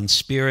God in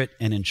spirit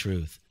and in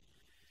truth,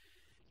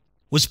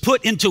 was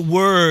put into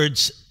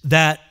words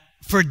that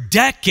for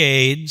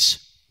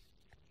decades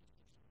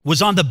was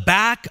on the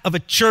back of a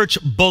church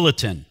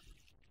bulletin.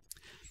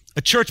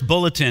 A church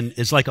bulletin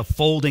is like a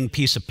folding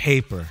piece of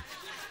paper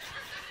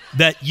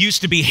that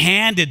used to be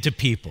handed to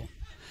people.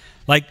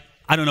 like,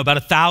 I don't know, about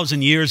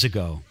 1,000 years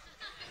ago.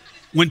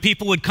 When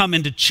people would come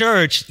into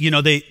church, you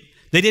know, they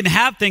didn't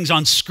have things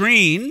on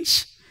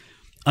screens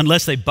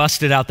unless they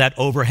busted out that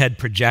overhead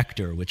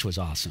projector, which was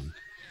awesome.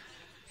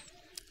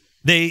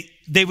 They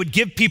would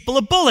give people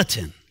a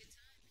bulletin.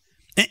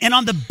 And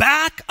on the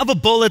back of a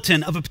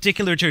bulletin of a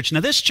particular church, now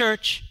this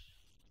church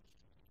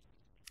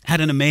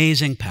had an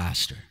amazing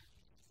pastor.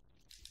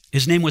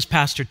 His name was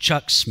Pastor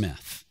Chuck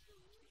Smith.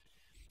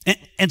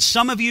 And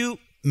some of you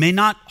may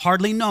not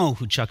hardly know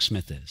who Chuck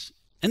Smith is,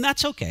 and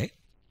that's okay.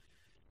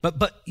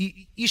 But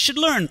you should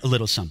learn a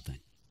little something.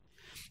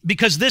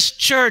 Because this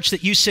church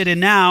that you sit in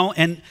now,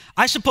 and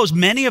I suppose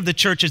many of the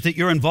churches that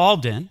you're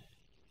involved in,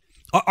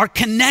 are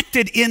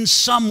connected in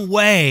some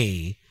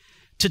way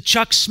to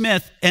Chuck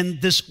Smith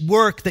and this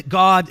work that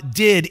God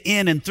did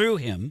in and through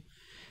him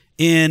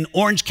in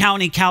Orange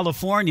County,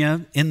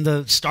 California,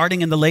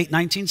 starting in the late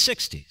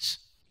 1960s.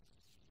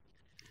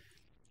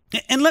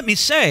 And let me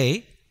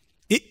say,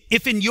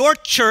 if in your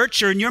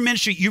church or in your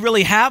ministry you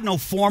really have no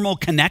formal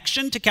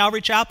connection to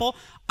Calvary Chapel,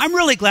 I'm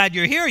really glad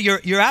you're here.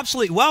 You're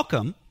absolutely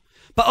welcome.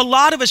 But a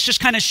lot of us just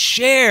kind of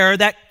share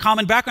that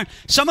common background.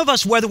 Some of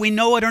us, whether we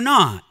know it or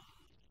not.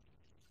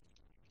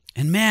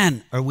 And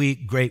man, are we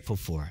grateful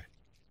for it.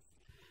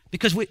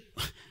 Because we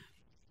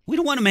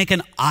don't want to make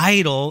an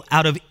idol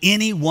out of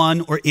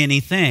anyone or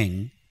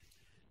anything.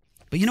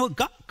 But you know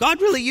what?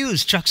 God really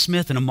used Chuck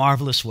Smith in a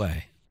marvelous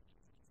way.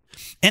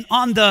 And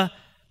on the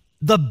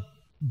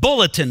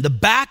bulletin, the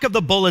back of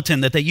the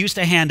bulletin that they used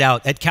to hand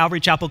out at Calvary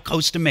Chapel,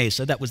 Costa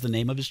Mesa, that was the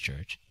name of his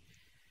church,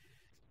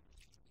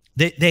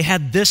 they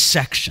had this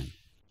section.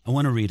 I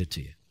want to read it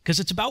to you because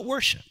it's about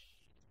worship.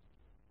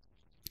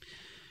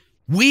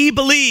 We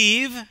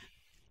believe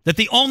that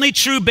the only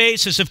true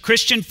basis of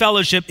Christian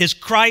fellowship is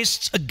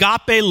Christ's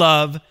agape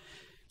love,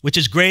 which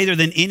is greater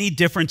than any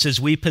differences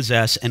we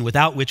possess and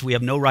without which we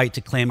have no right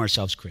to claim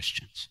ourselves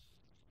Christians.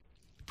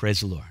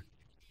 Praise the Lord.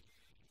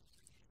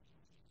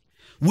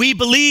 We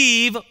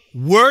believe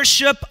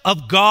worship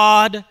of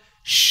God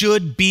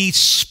should be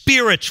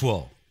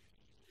spiritual.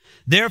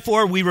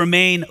 Therefore, we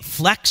remain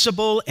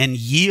flexible and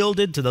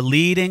yielded to the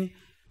leading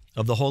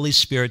of the Holy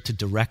Spirit to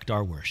direct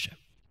our worship.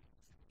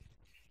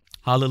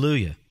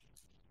 Hallelujah.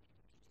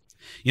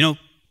 You know,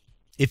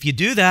 if you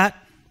do that,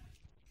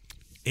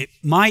 it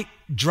might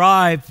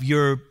drive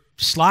your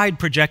slide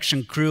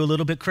projection crew a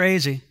little bit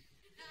crazy.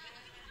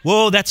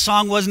 Whoa, that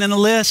song wasn't in the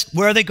list.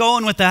 Where are they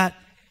going with that?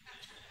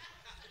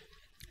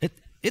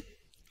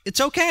 It's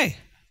okay.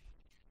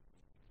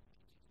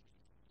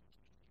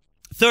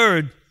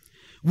 Third,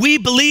 we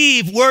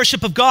believe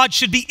worship of God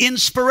should be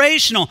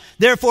inspirational.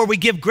 Therefore, we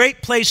give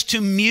great place to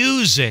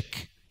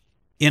music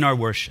in our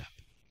worship.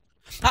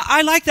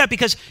 I like that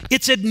because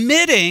it's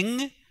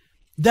admitting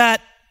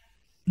that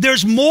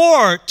there's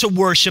more to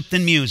worship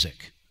than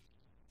music.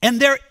 And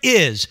there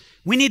is.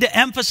 We need to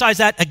emphasize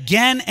that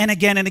again and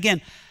again and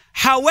again.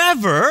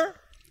 However,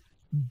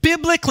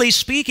 biblically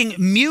speaking,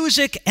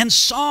 music and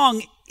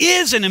song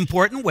is an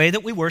important way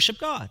that we worship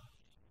God.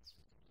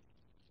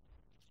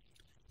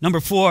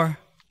 Number 4,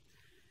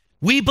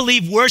 we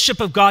believe worship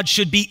of God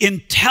should be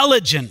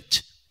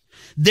intelligent.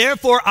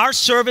 Therefore, our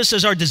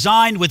services are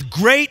designed with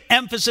great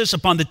emphasis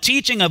upon the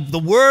teaching of the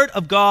Word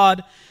of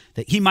God,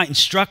 that He might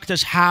instruct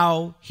us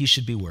how He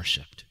should be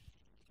worshiped.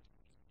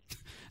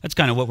 That's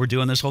kind of what we're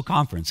doing this whole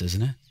conference,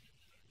 isn't it?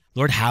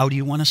 Lord, how do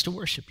you want us to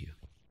worship you?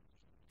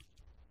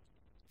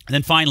 And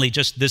then finally,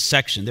 just this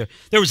section.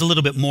 There was a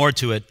little bit more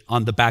to it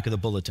on the back of the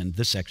bulletin.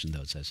 This section,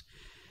 though, it says,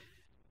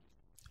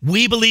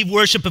 we believe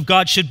worship of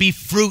God should be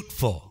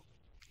fruitful.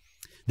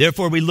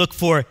 Therefore, we look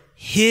for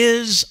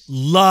His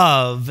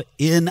love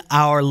in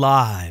our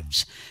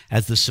lives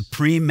as the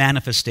supreme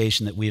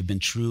manifestation that we have been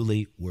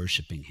truly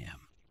worshiping Him.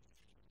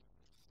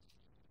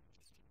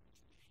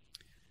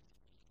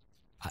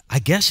 I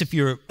guess if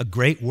you're a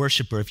great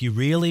worshiper, if you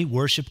really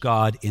worship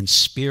God in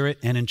spirit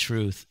and in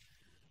truth,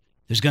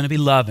 there's going to be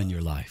love in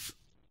your life.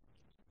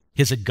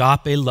 His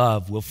agape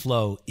love will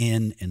flow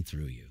in and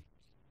through you.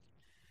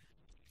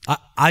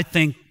 I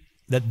think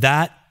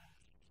that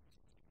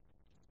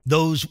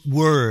those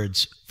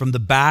words from the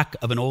back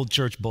of an old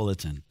church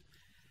bulletin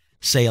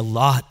say a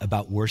lot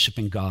about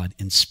worshiping God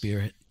in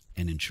spirit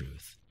and in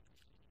truth.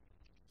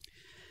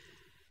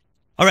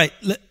 All right,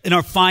 in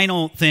our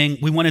final thing,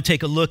 we want to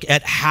take a look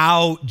at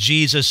how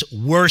Jesus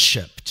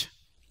worshiped.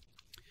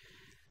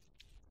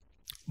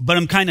 But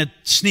I'm kind of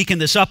sneaking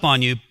this up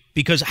on you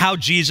because how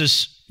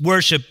Jesus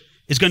worshiped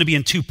is going to be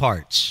in 2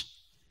 parts.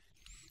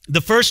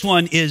 The first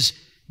one is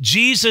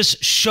Jesus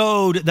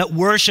showed that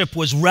worship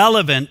was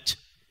relevant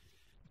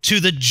to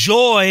the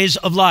joys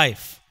of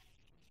life.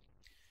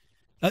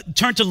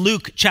 Turn to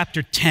Luke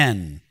chapter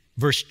 10,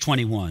 verse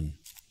 21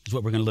 is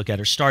what we're going to look at,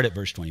 or start at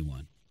verse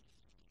 21.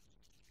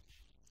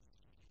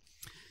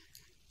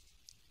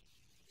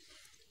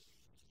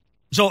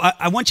 So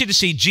I want you to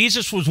see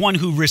Jesus was one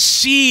who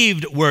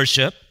received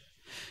worship.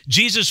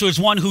 Jesus was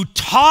one who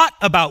taught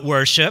about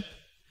worship.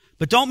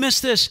 But don't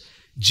miss this.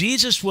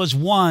 Jesus was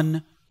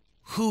one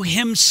who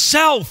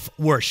himself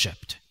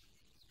worshiped.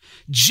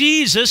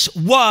 Jesus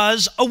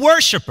was a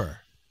worshiper.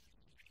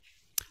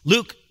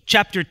 Luke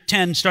chapter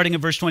 10, starting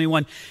at verse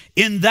 21.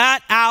 In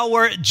that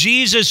hour,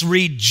 Jesus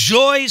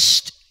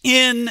rejoiced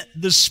in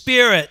the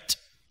Spirit.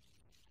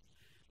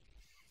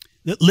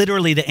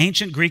 Literally, the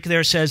ancient Greek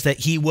there says that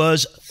he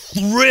was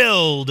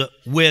thrilled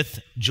with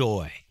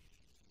joy.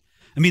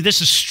 I mean,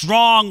 this is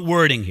strong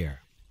wording here.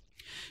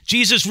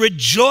 Jesus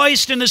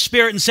rejoiced in the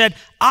Spirit and said,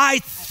 I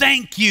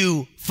thank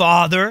you,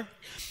 Father,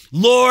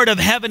 Lord of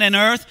heaven and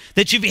earth,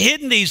 that you've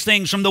hidden these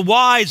things from the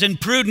wise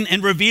and prudent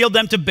and revealed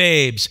them to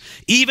babes.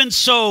 Even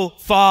so,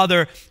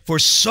 Father, for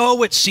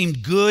so it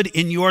seemed good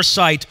in your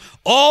sight.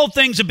 All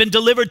things have been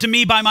delivered to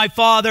me by my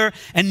Father,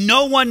 and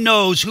no one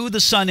knows who the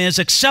Son is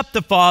except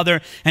the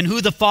Father, and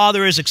who the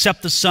Father is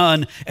except the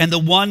Son, and the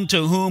one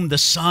to whom the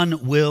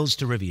Son wills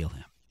to reveal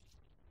him.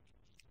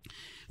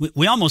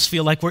 We almost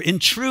feel like we're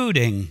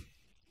intruding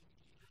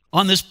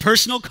on this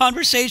personal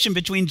conversation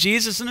between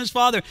Jesus and his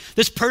Father,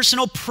 this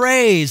personal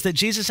praise that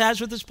Jesus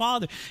has with his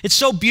Father. It's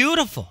so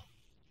beautiful.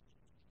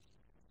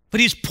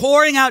 But he's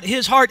pouring out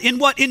his heart in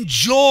what? In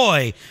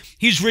joy.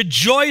 He's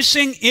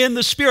rejoicing in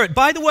the Spirit.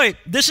 By the way,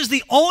 this is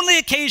the only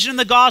occasion in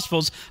the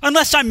Gospels,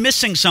 unless I'm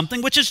missing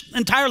something, which is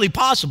entirely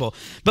possible,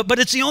 but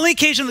it's the only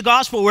occasion in the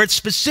Gospel where it's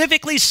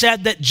specifically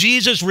said that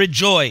Jesus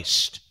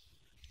rejoiced.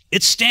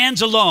 It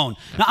stands alone.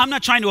 Now, I'm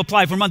not trying to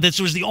apply for a month.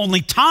 This was the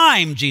only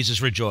time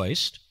Jesus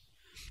rejoiced.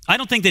 I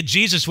don't think that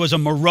Jesus was a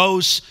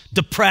morose,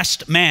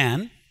 depressed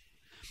man.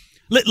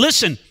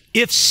 Listen,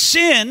 if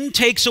sin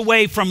takes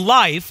away from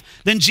life,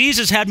 then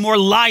Jesus had more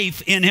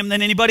life in him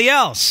than anybody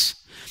else.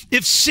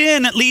 If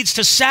sin leads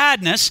to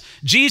sadness,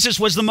 Jesus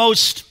was the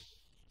most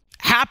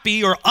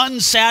happy or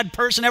unsad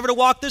person ever to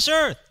walk this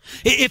earth.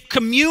 If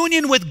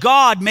communion with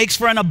God makes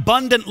for an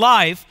abundant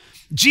life,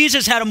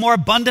 Jesus had a more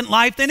abundant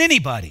life than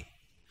anybody.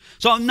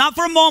 So not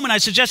for a moment I'm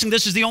suggesting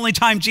this is the only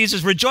time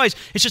Jesus rejoiced.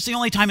 It's just the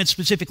only time it's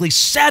specifically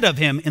said of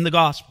him in the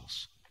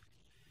Gospels.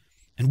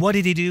 And what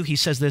did he do? He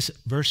says this,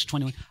 verse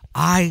 21,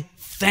 I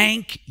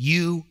thank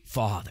you,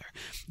 Father.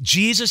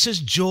 Jesus'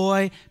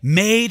 joy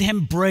made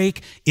him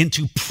break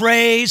into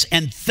praise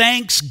and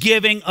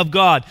thanksgiving of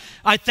God.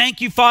 I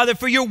thank you, Father,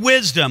 for your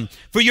wisdom,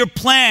 for your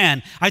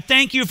plan. I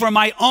thank you for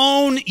my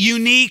own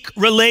unique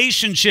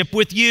relationship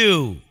with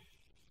you.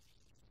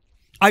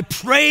 I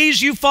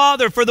praise you,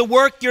 Father, for the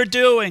work you're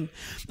doing.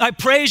 I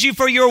praise you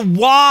for your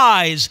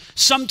wise,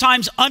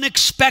 sometimes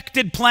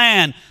unexpected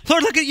plan.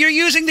 Lord, look at, you're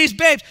using these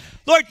babes.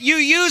 Lord, you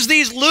use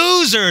these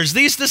losers,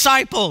 these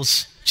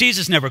disciples.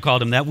 Jesus never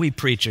called them that. We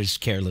preachers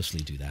carelessly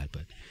do that.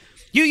 But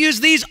you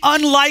use these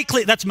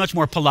unlikely, that's much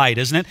more polite,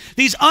 isn't it?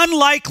 These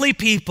unlikely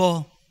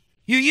people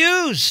you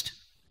used.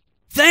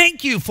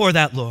 Thank you for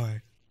that,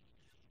 Lord.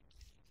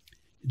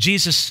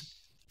 Jesus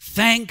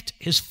thanked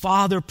his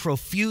Father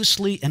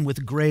profusely and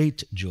with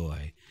great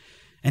joy.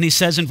 And he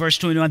says in verse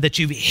 21 that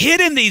you've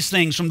hidden these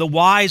things from the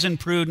wise and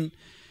prudent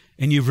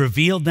and you've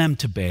revealed them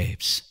to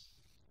babes.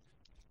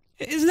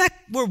 Isn't that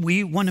where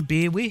we want to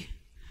be? We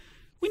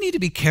need to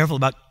be careful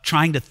about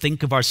trying to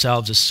think of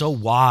ourselves as so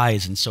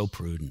wise and so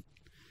prudent.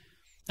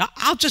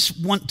 I'll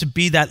just want to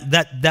be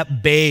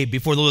that babe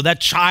before the Lord,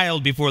 that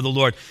child before the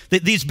Lord.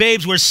 These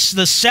babes were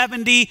the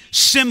 70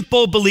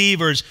 simple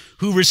believers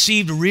who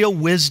received real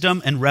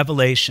wisdom and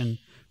revelation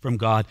from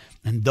God.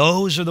 And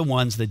those are the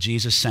ones that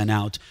Jesus sent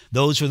out.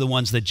 Those are the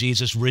ones that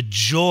Jesus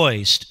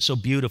rejoiced so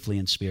beautifully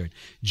in spirit.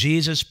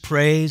 Jesus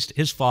praised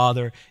his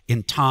Father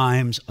in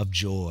times of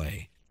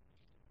joy.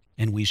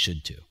 And we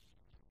should too.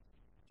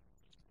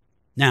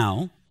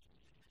 Now,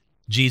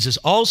 Jesus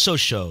also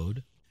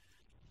showed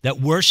that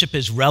worship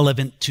is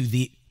relevant to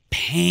the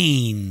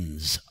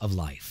pains of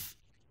life.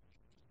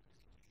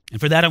 And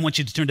for that, I want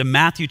you to turn to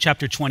Matthew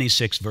chapter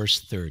 26, verse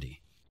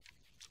 30.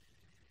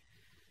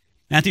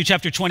 Matthew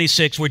chapter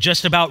 26, we're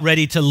just about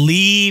ready to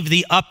leave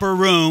the upper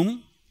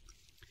room.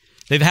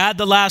 They've had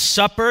the Last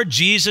Supper.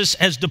 Judas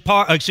has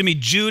departed.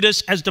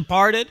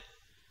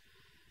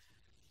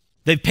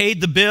 They've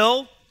paid the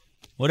bill,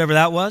 whatever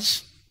that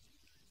was,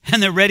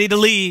 and they're ready to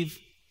leave.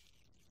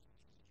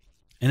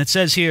 And it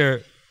says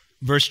here,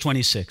 verse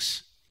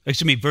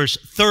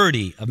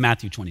 30 of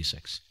Matthew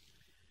 26.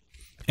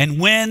 And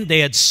when they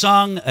had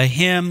sung a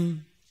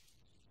hymn,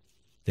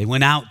 they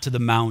went out to the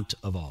Mount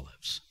of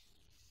Olives.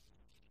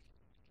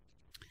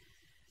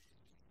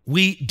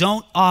 We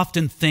don't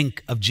often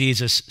think of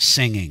Jesus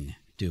singing,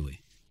 do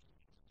we?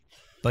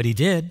 But he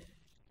did.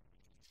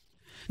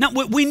 Now,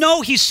 we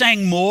know he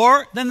sang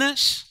more than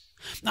this.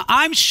 Now,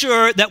 I'm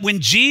sure that when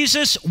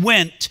Jesus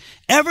went,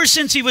 ever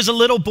since he was a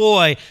little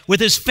boy, with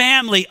his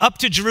family up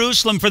to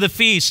Jerusalem for the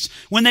feasts,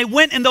 when they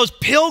went in those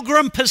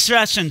pilgrim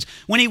processions,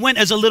 when he went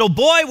as a little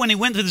boy, when he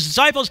went with his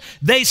disciples,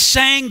 they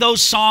sang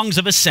those songs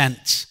of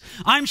ascent.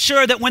 I'm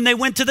sure that when they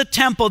went to the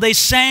temple, they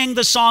sang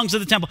the songs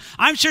of the temple.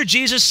 I'm sure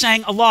Jesus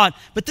sang a lot,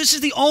 but this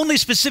is the only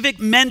specific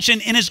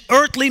mention in his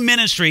earthly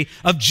ministry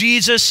of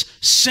Jesus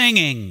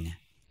singing.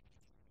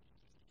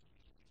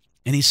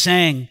 And he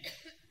sang,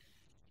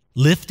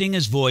 lifting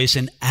his voice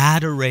in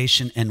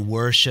adoration and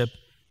worship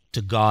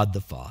to God the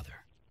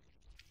Father.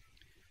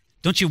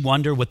 Don't you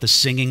wonder what the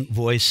singing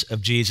voice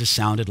of Jesus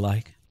sounded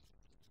like?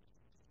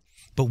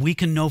 But we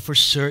can know for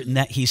certain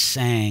that he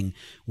sang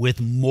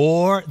with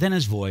more than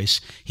his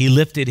voice. He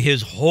lifted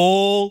his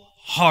whole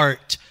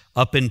heart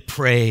up in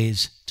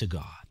praise to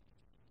God.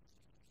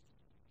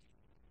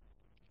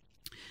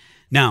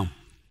 Now,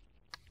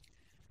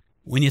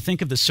 when you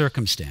think of the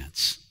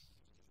circumstance,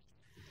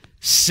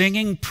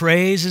 singing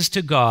praises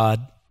to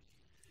God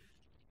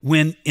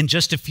when in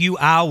just a few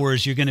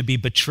hours you're going to be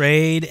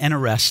betrayed and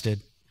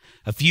arrested,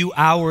 a few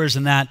hours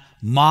in that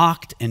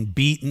mocked and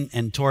beaten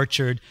and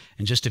tortured,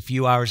 and just a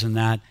few hours in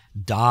that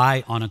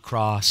die on a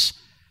cross,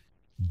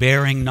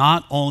 bearing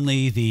not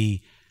only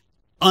the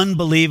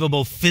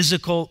unbelievable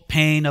physical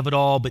pain of it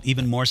all, but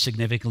even more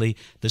significantly,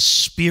 the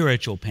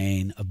spiritual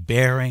pain of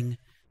bearing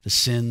the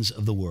sins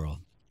of the world.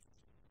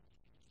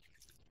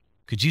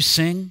 Could you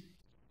sing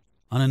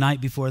on a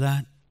night before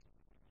that?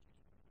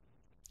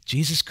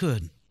 Jesus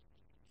could.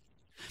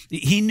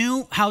 He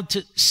knew how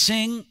to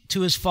sing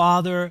to his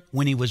Father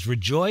when he was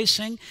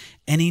rejoicing,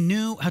 and he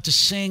knew how to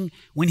sing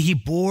when he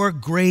bore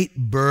great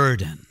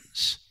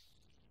burdens.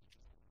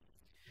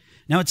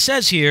 Now it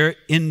says here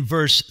in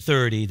verse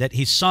 30 that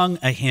he sung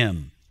a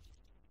hymn.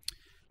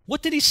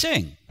 What did he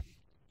sing?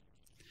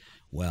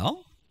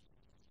 Well,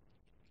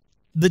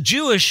 the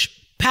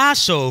Jewish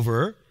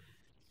Passover,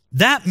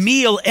 that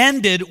meal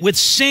ended with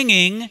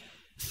singing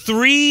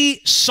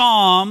 3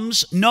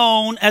 psalms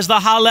known as the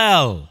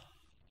Hallel.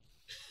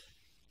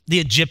 The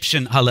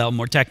Egyptian Hallel,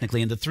 more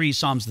technically, and the 3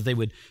 psalms that they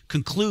would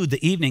conclude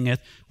the evening with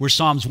were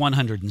Psalms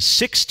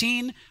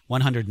 116,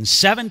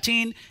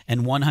 117,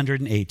 and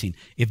 118.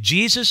 If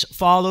Jesus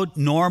followed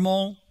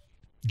normal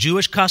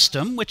Jewish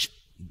custom, which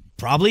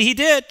probably he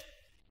did,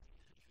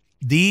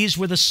 these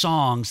were the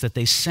songs that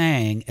they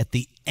sang at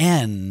the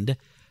end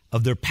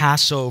of their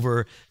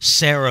Passover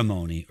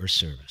ceremony or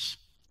service.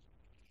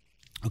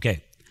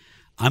 Okay,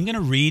 I'm going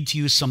to read to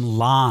you some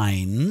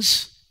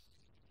lines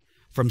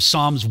from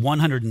Psalms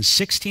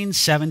 116,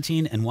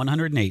 17, and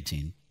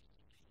 118.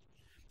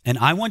 And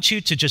I want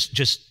you to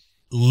just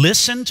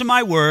listen to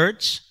my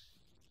words,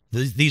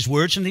 these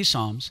words from these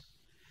Psalms,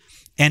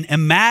 and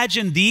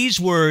imagine these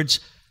words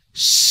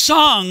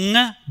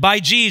sung by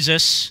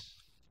Jesus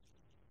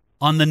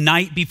on the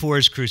night before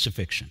his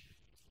crucifixion.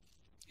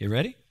 You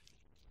ready?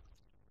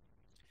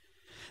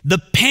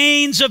 The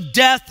pains of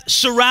death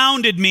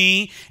surrounded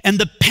me, and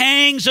the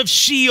pangs of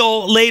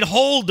Sheol laid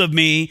hold of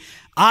me.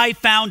 I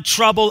found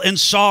trouble and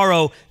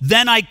sorrow.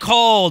 Then I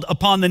called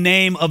upon the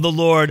name of the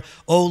Lord.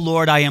 O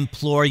Lord, I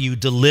implore you,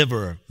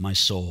 deliver my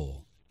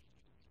soul.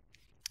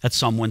 That's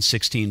Psalm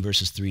 116,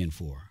 verses 3 and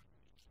 4.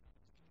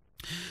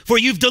 For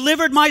you've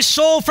delivered my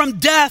soul from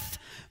death,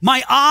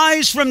 my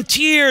eyes from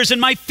tears, and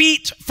my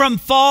feet from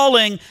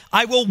falling.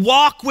 I will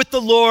walk with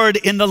the Lord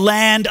in the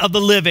land of the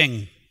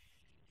living.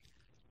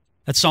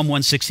 That's Psalm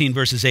 116,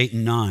 verses 8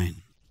 and 9.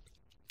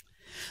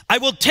 I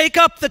will take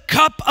up the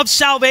cup of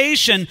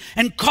salvation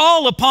and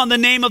call upon the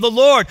name of the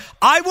Lord.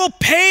 I will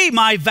pay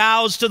my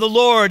vows to the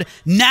Lord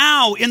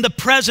now in the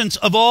presence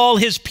of all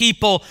his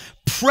people.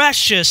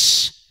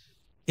 Precious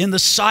in the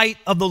sight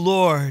of the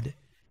Lord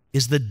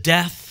is the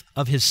death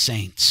of his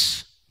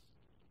saints.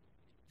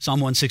 Psalm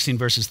 116,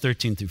 verses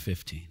 13 through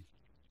 15.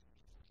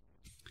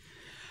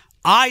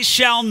 I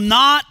shall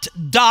not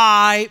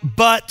die,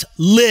 but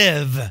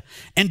live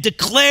and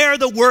declare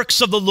the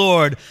works of the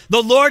Lord.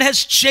 The Lord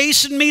has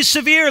chastened me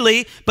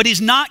severely, but he's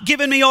not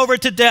given me over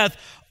to death.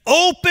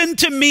 Open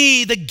to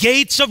me the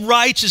gates of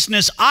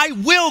righteousness. I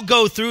will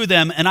go through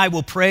them, and I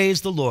will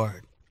praise the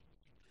Lord.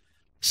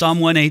 Psalm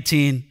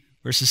 118,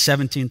 verses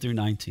 17 through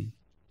 19.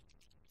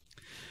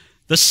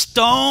 The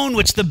stone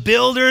which the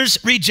builders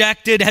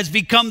rejected has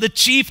become the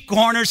chief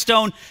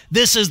cornerstone.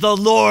 This is the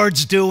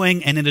Lord's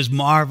doing, and it is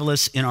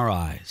marvelous in our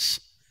eyes.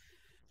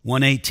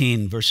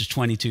 118, verses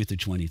 22 through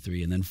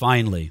 23. And then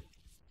finally,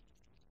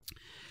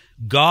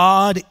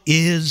 God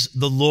is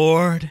the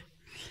Lord,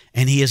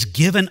 and he has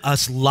given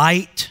us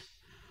light.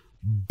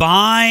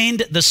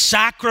 Bind the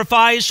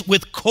sacrifice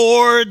with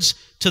cords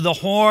to the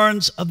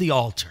horns of the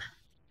altar.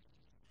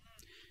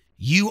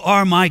 You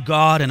are my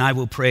God, and I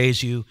will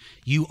praise you.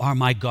 You are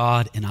my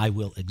God, and I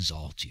will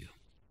exalt you.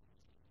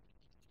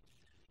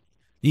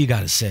 You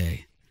got to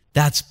say,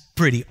 that's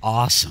pretty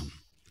awesome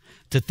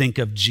to think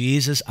of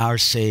Jesus, our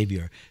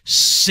Savior,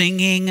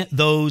 singing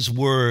those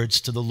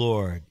words to the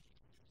Lord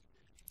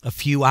a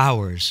few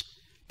hours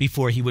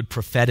before he would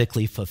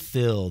prophetically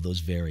fulfill those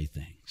very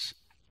things.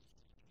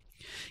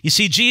 You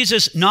see,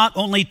 Jesus not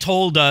only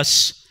told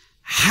us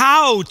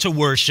how to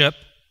worship,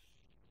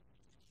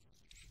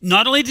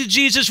 not only did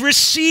Jesus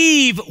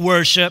receive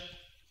worship,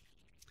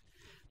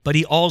 but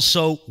he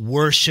also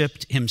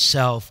worshiped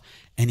himself,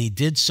 and he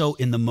did so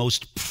in the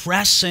most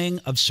pressing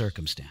of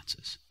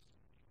circumstances.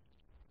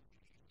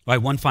 All right,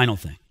 one final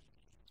thing.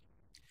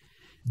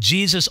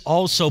 Jesus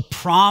also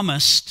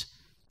promised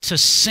to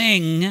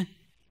sing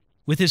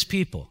with his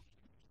people,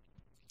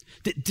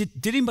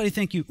 Did anybody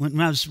think when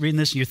I was reading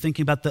this, and you're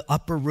thinking about the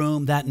upper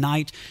room that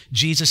night,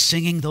 Jesus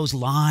singing those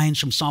lines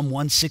from Psalm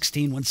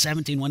 116,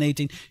 117,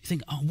 118, you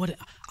think, oh,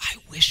 I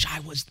wish I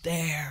was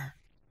there.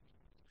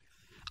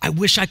 I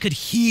wish I could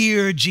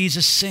hear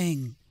Jesus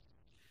sing.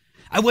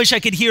 I wish I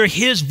could hear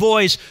his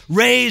voice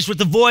raised with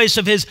the voice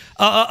of his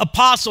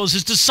apostles,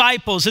 his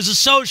disciples, his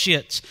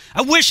associates.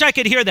 I wish I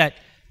could hear that.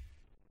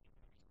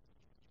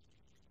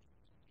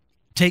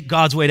 Take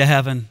God's way to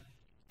heaven,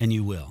 and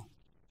you will.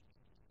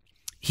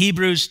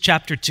 Hebrews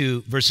chapter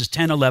 2, verses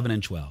 10, 11,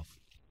 and 12.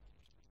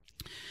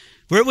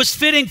 For it was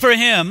fitting for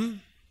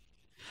him,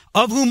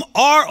 of whom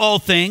are all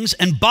things,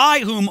 and by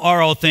whom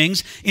are all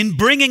things, in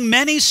bringing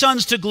many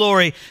sons to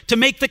glory, to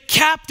make the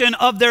captain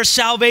of their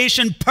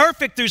salvation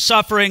perfect through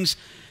sufferings.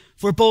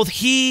 For both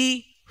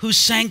he who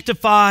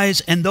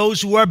sanctifies and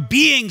those who are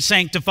being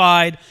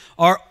sanctified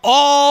are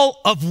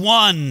all of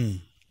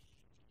one.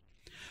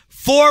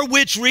 For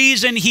which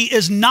reason he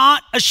is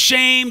not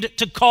ashamed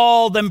to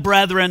call them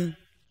brethren.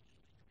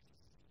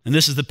 And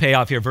this is the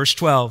payoff here, verse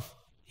 12,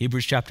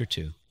 Hebrews chapter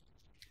 2.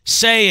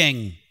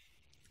 Saying,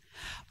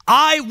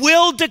 I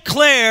will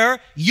declare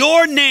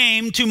your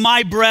name to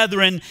my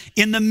brethren.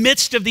 In the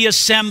midst of the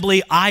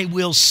assembly, I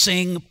will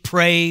sing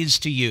praise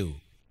to you.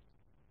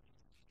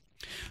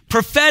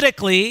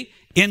 Prophetically,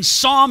 in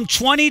Psalm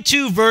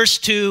 22, verse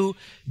 2,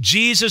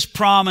 Jesus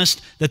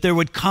promised that there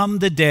would come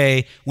the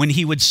day when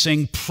he would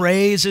sing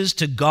praises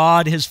to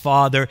God his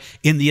Father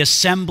in the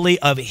assembly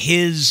of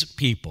his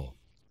people.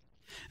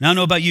 Now, I don't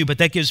know about you, but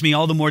that gives me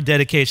all the more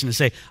dedication to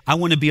say, I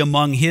want to be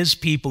among his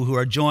people who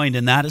are joined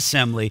in that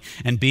assembly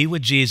and be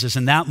with Jesus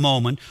in that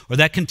moment, or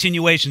that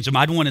continuation. So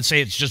I don't want to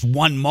say it's just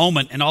one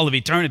moment in all of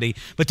eternity,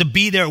 but to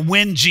be there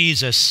when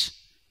Jesus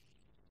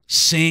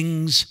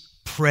sings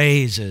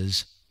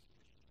praises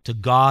to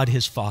God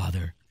his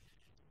Father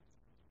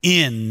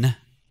in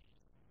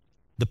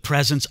the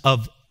presence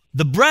of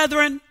the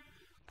brethren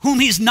whom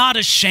he's not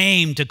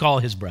ashamed to call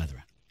his brethren.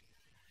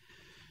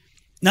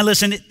 Now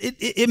listen,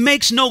 it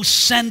makes no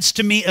sense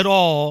to me at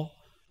all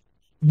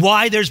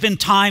why there's been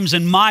times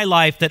in my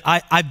life that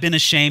I've been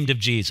ashamed of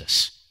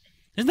Jesus.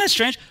 Isn't that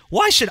strange?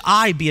 Why should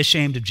I be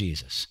ashamed of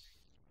Jesus?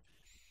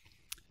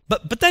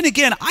 But then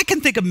again, I can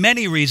think of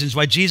many reasons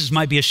why Jesus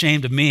might be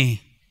ashamed of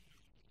me.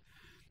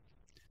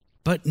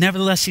 But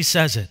nevertheless, he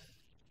says it.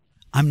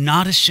 I'm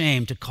not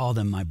ashamed to call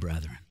them my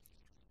brethren.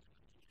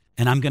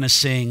 And I'm going to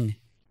sing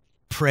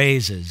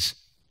praises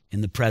in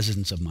the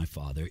presence of my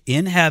Father.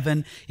 In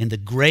heaven, in the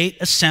great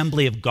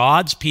assembly of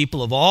God's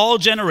people of all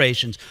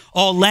generations,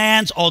 all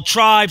lands, all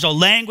tribes, all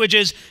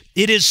languages,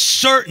 it is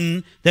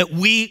certain that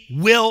we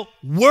will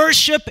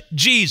worship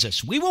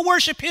Jesus. We will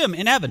worship him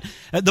in heaven.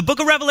 The book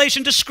of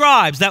Revelation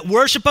describes that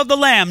worship of the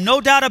Lamb,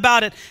 no doubt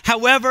about it.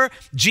 However,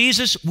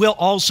 Jesus will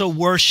also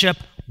worship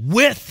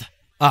with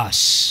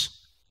us.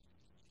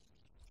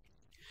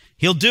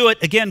 He'll do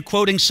it, again,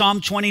 quoting Psalm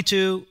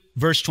 22,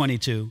 verse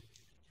 22.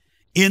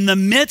 In the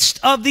midst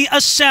of the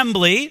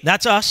assembly,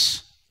 that's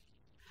us,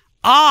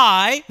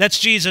 that's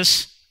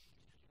Jesus,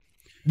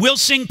 will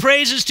sing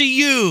praises to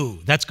you,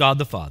 that's God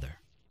the Father.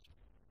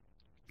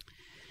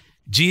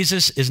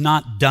 Jesus is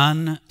not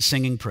done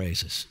singing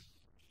praises.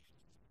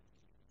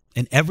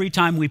 And every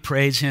time we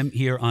praise him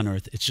here on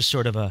earth, it's just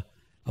sort of a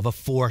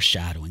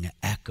foreshadowing, an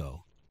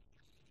echo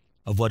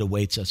of what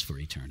awaits us for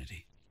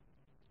eternity.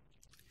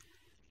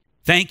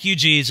 Thank you,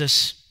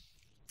 Jesus.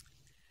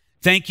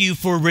 Thank you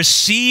for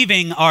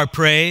receiving our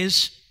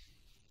praise.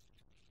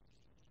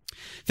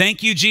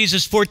 Thank you,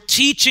 Jesus, for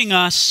teaching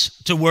us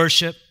to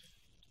worship.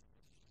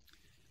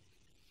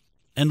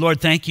 And Lord,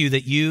 thank you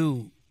that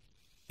you,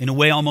 in a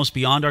way almost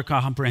beyond our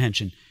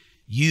comprehension,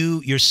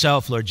 you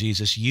yourself, Lord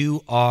Jesus,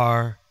 you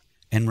are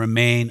and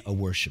remain a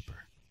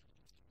worshiper.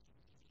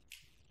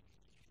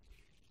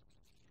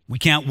 We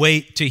can't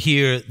wait to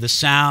hear the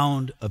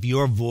sound of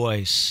your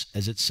voice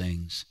as it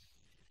sings.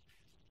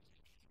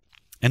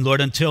 And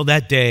Lord, until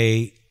that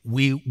day,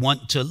 we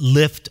want to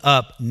lift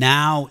up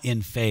now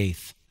in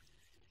faith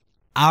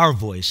our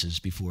voices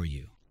before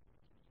you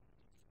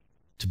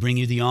to bring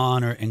you the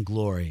honor and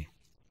glory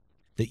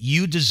that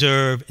you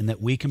deserve and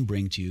that we can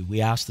bring to you. We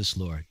ask this,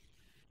 Lord,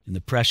 in the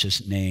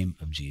precious name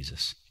of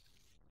Jesus.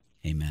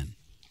 Amen.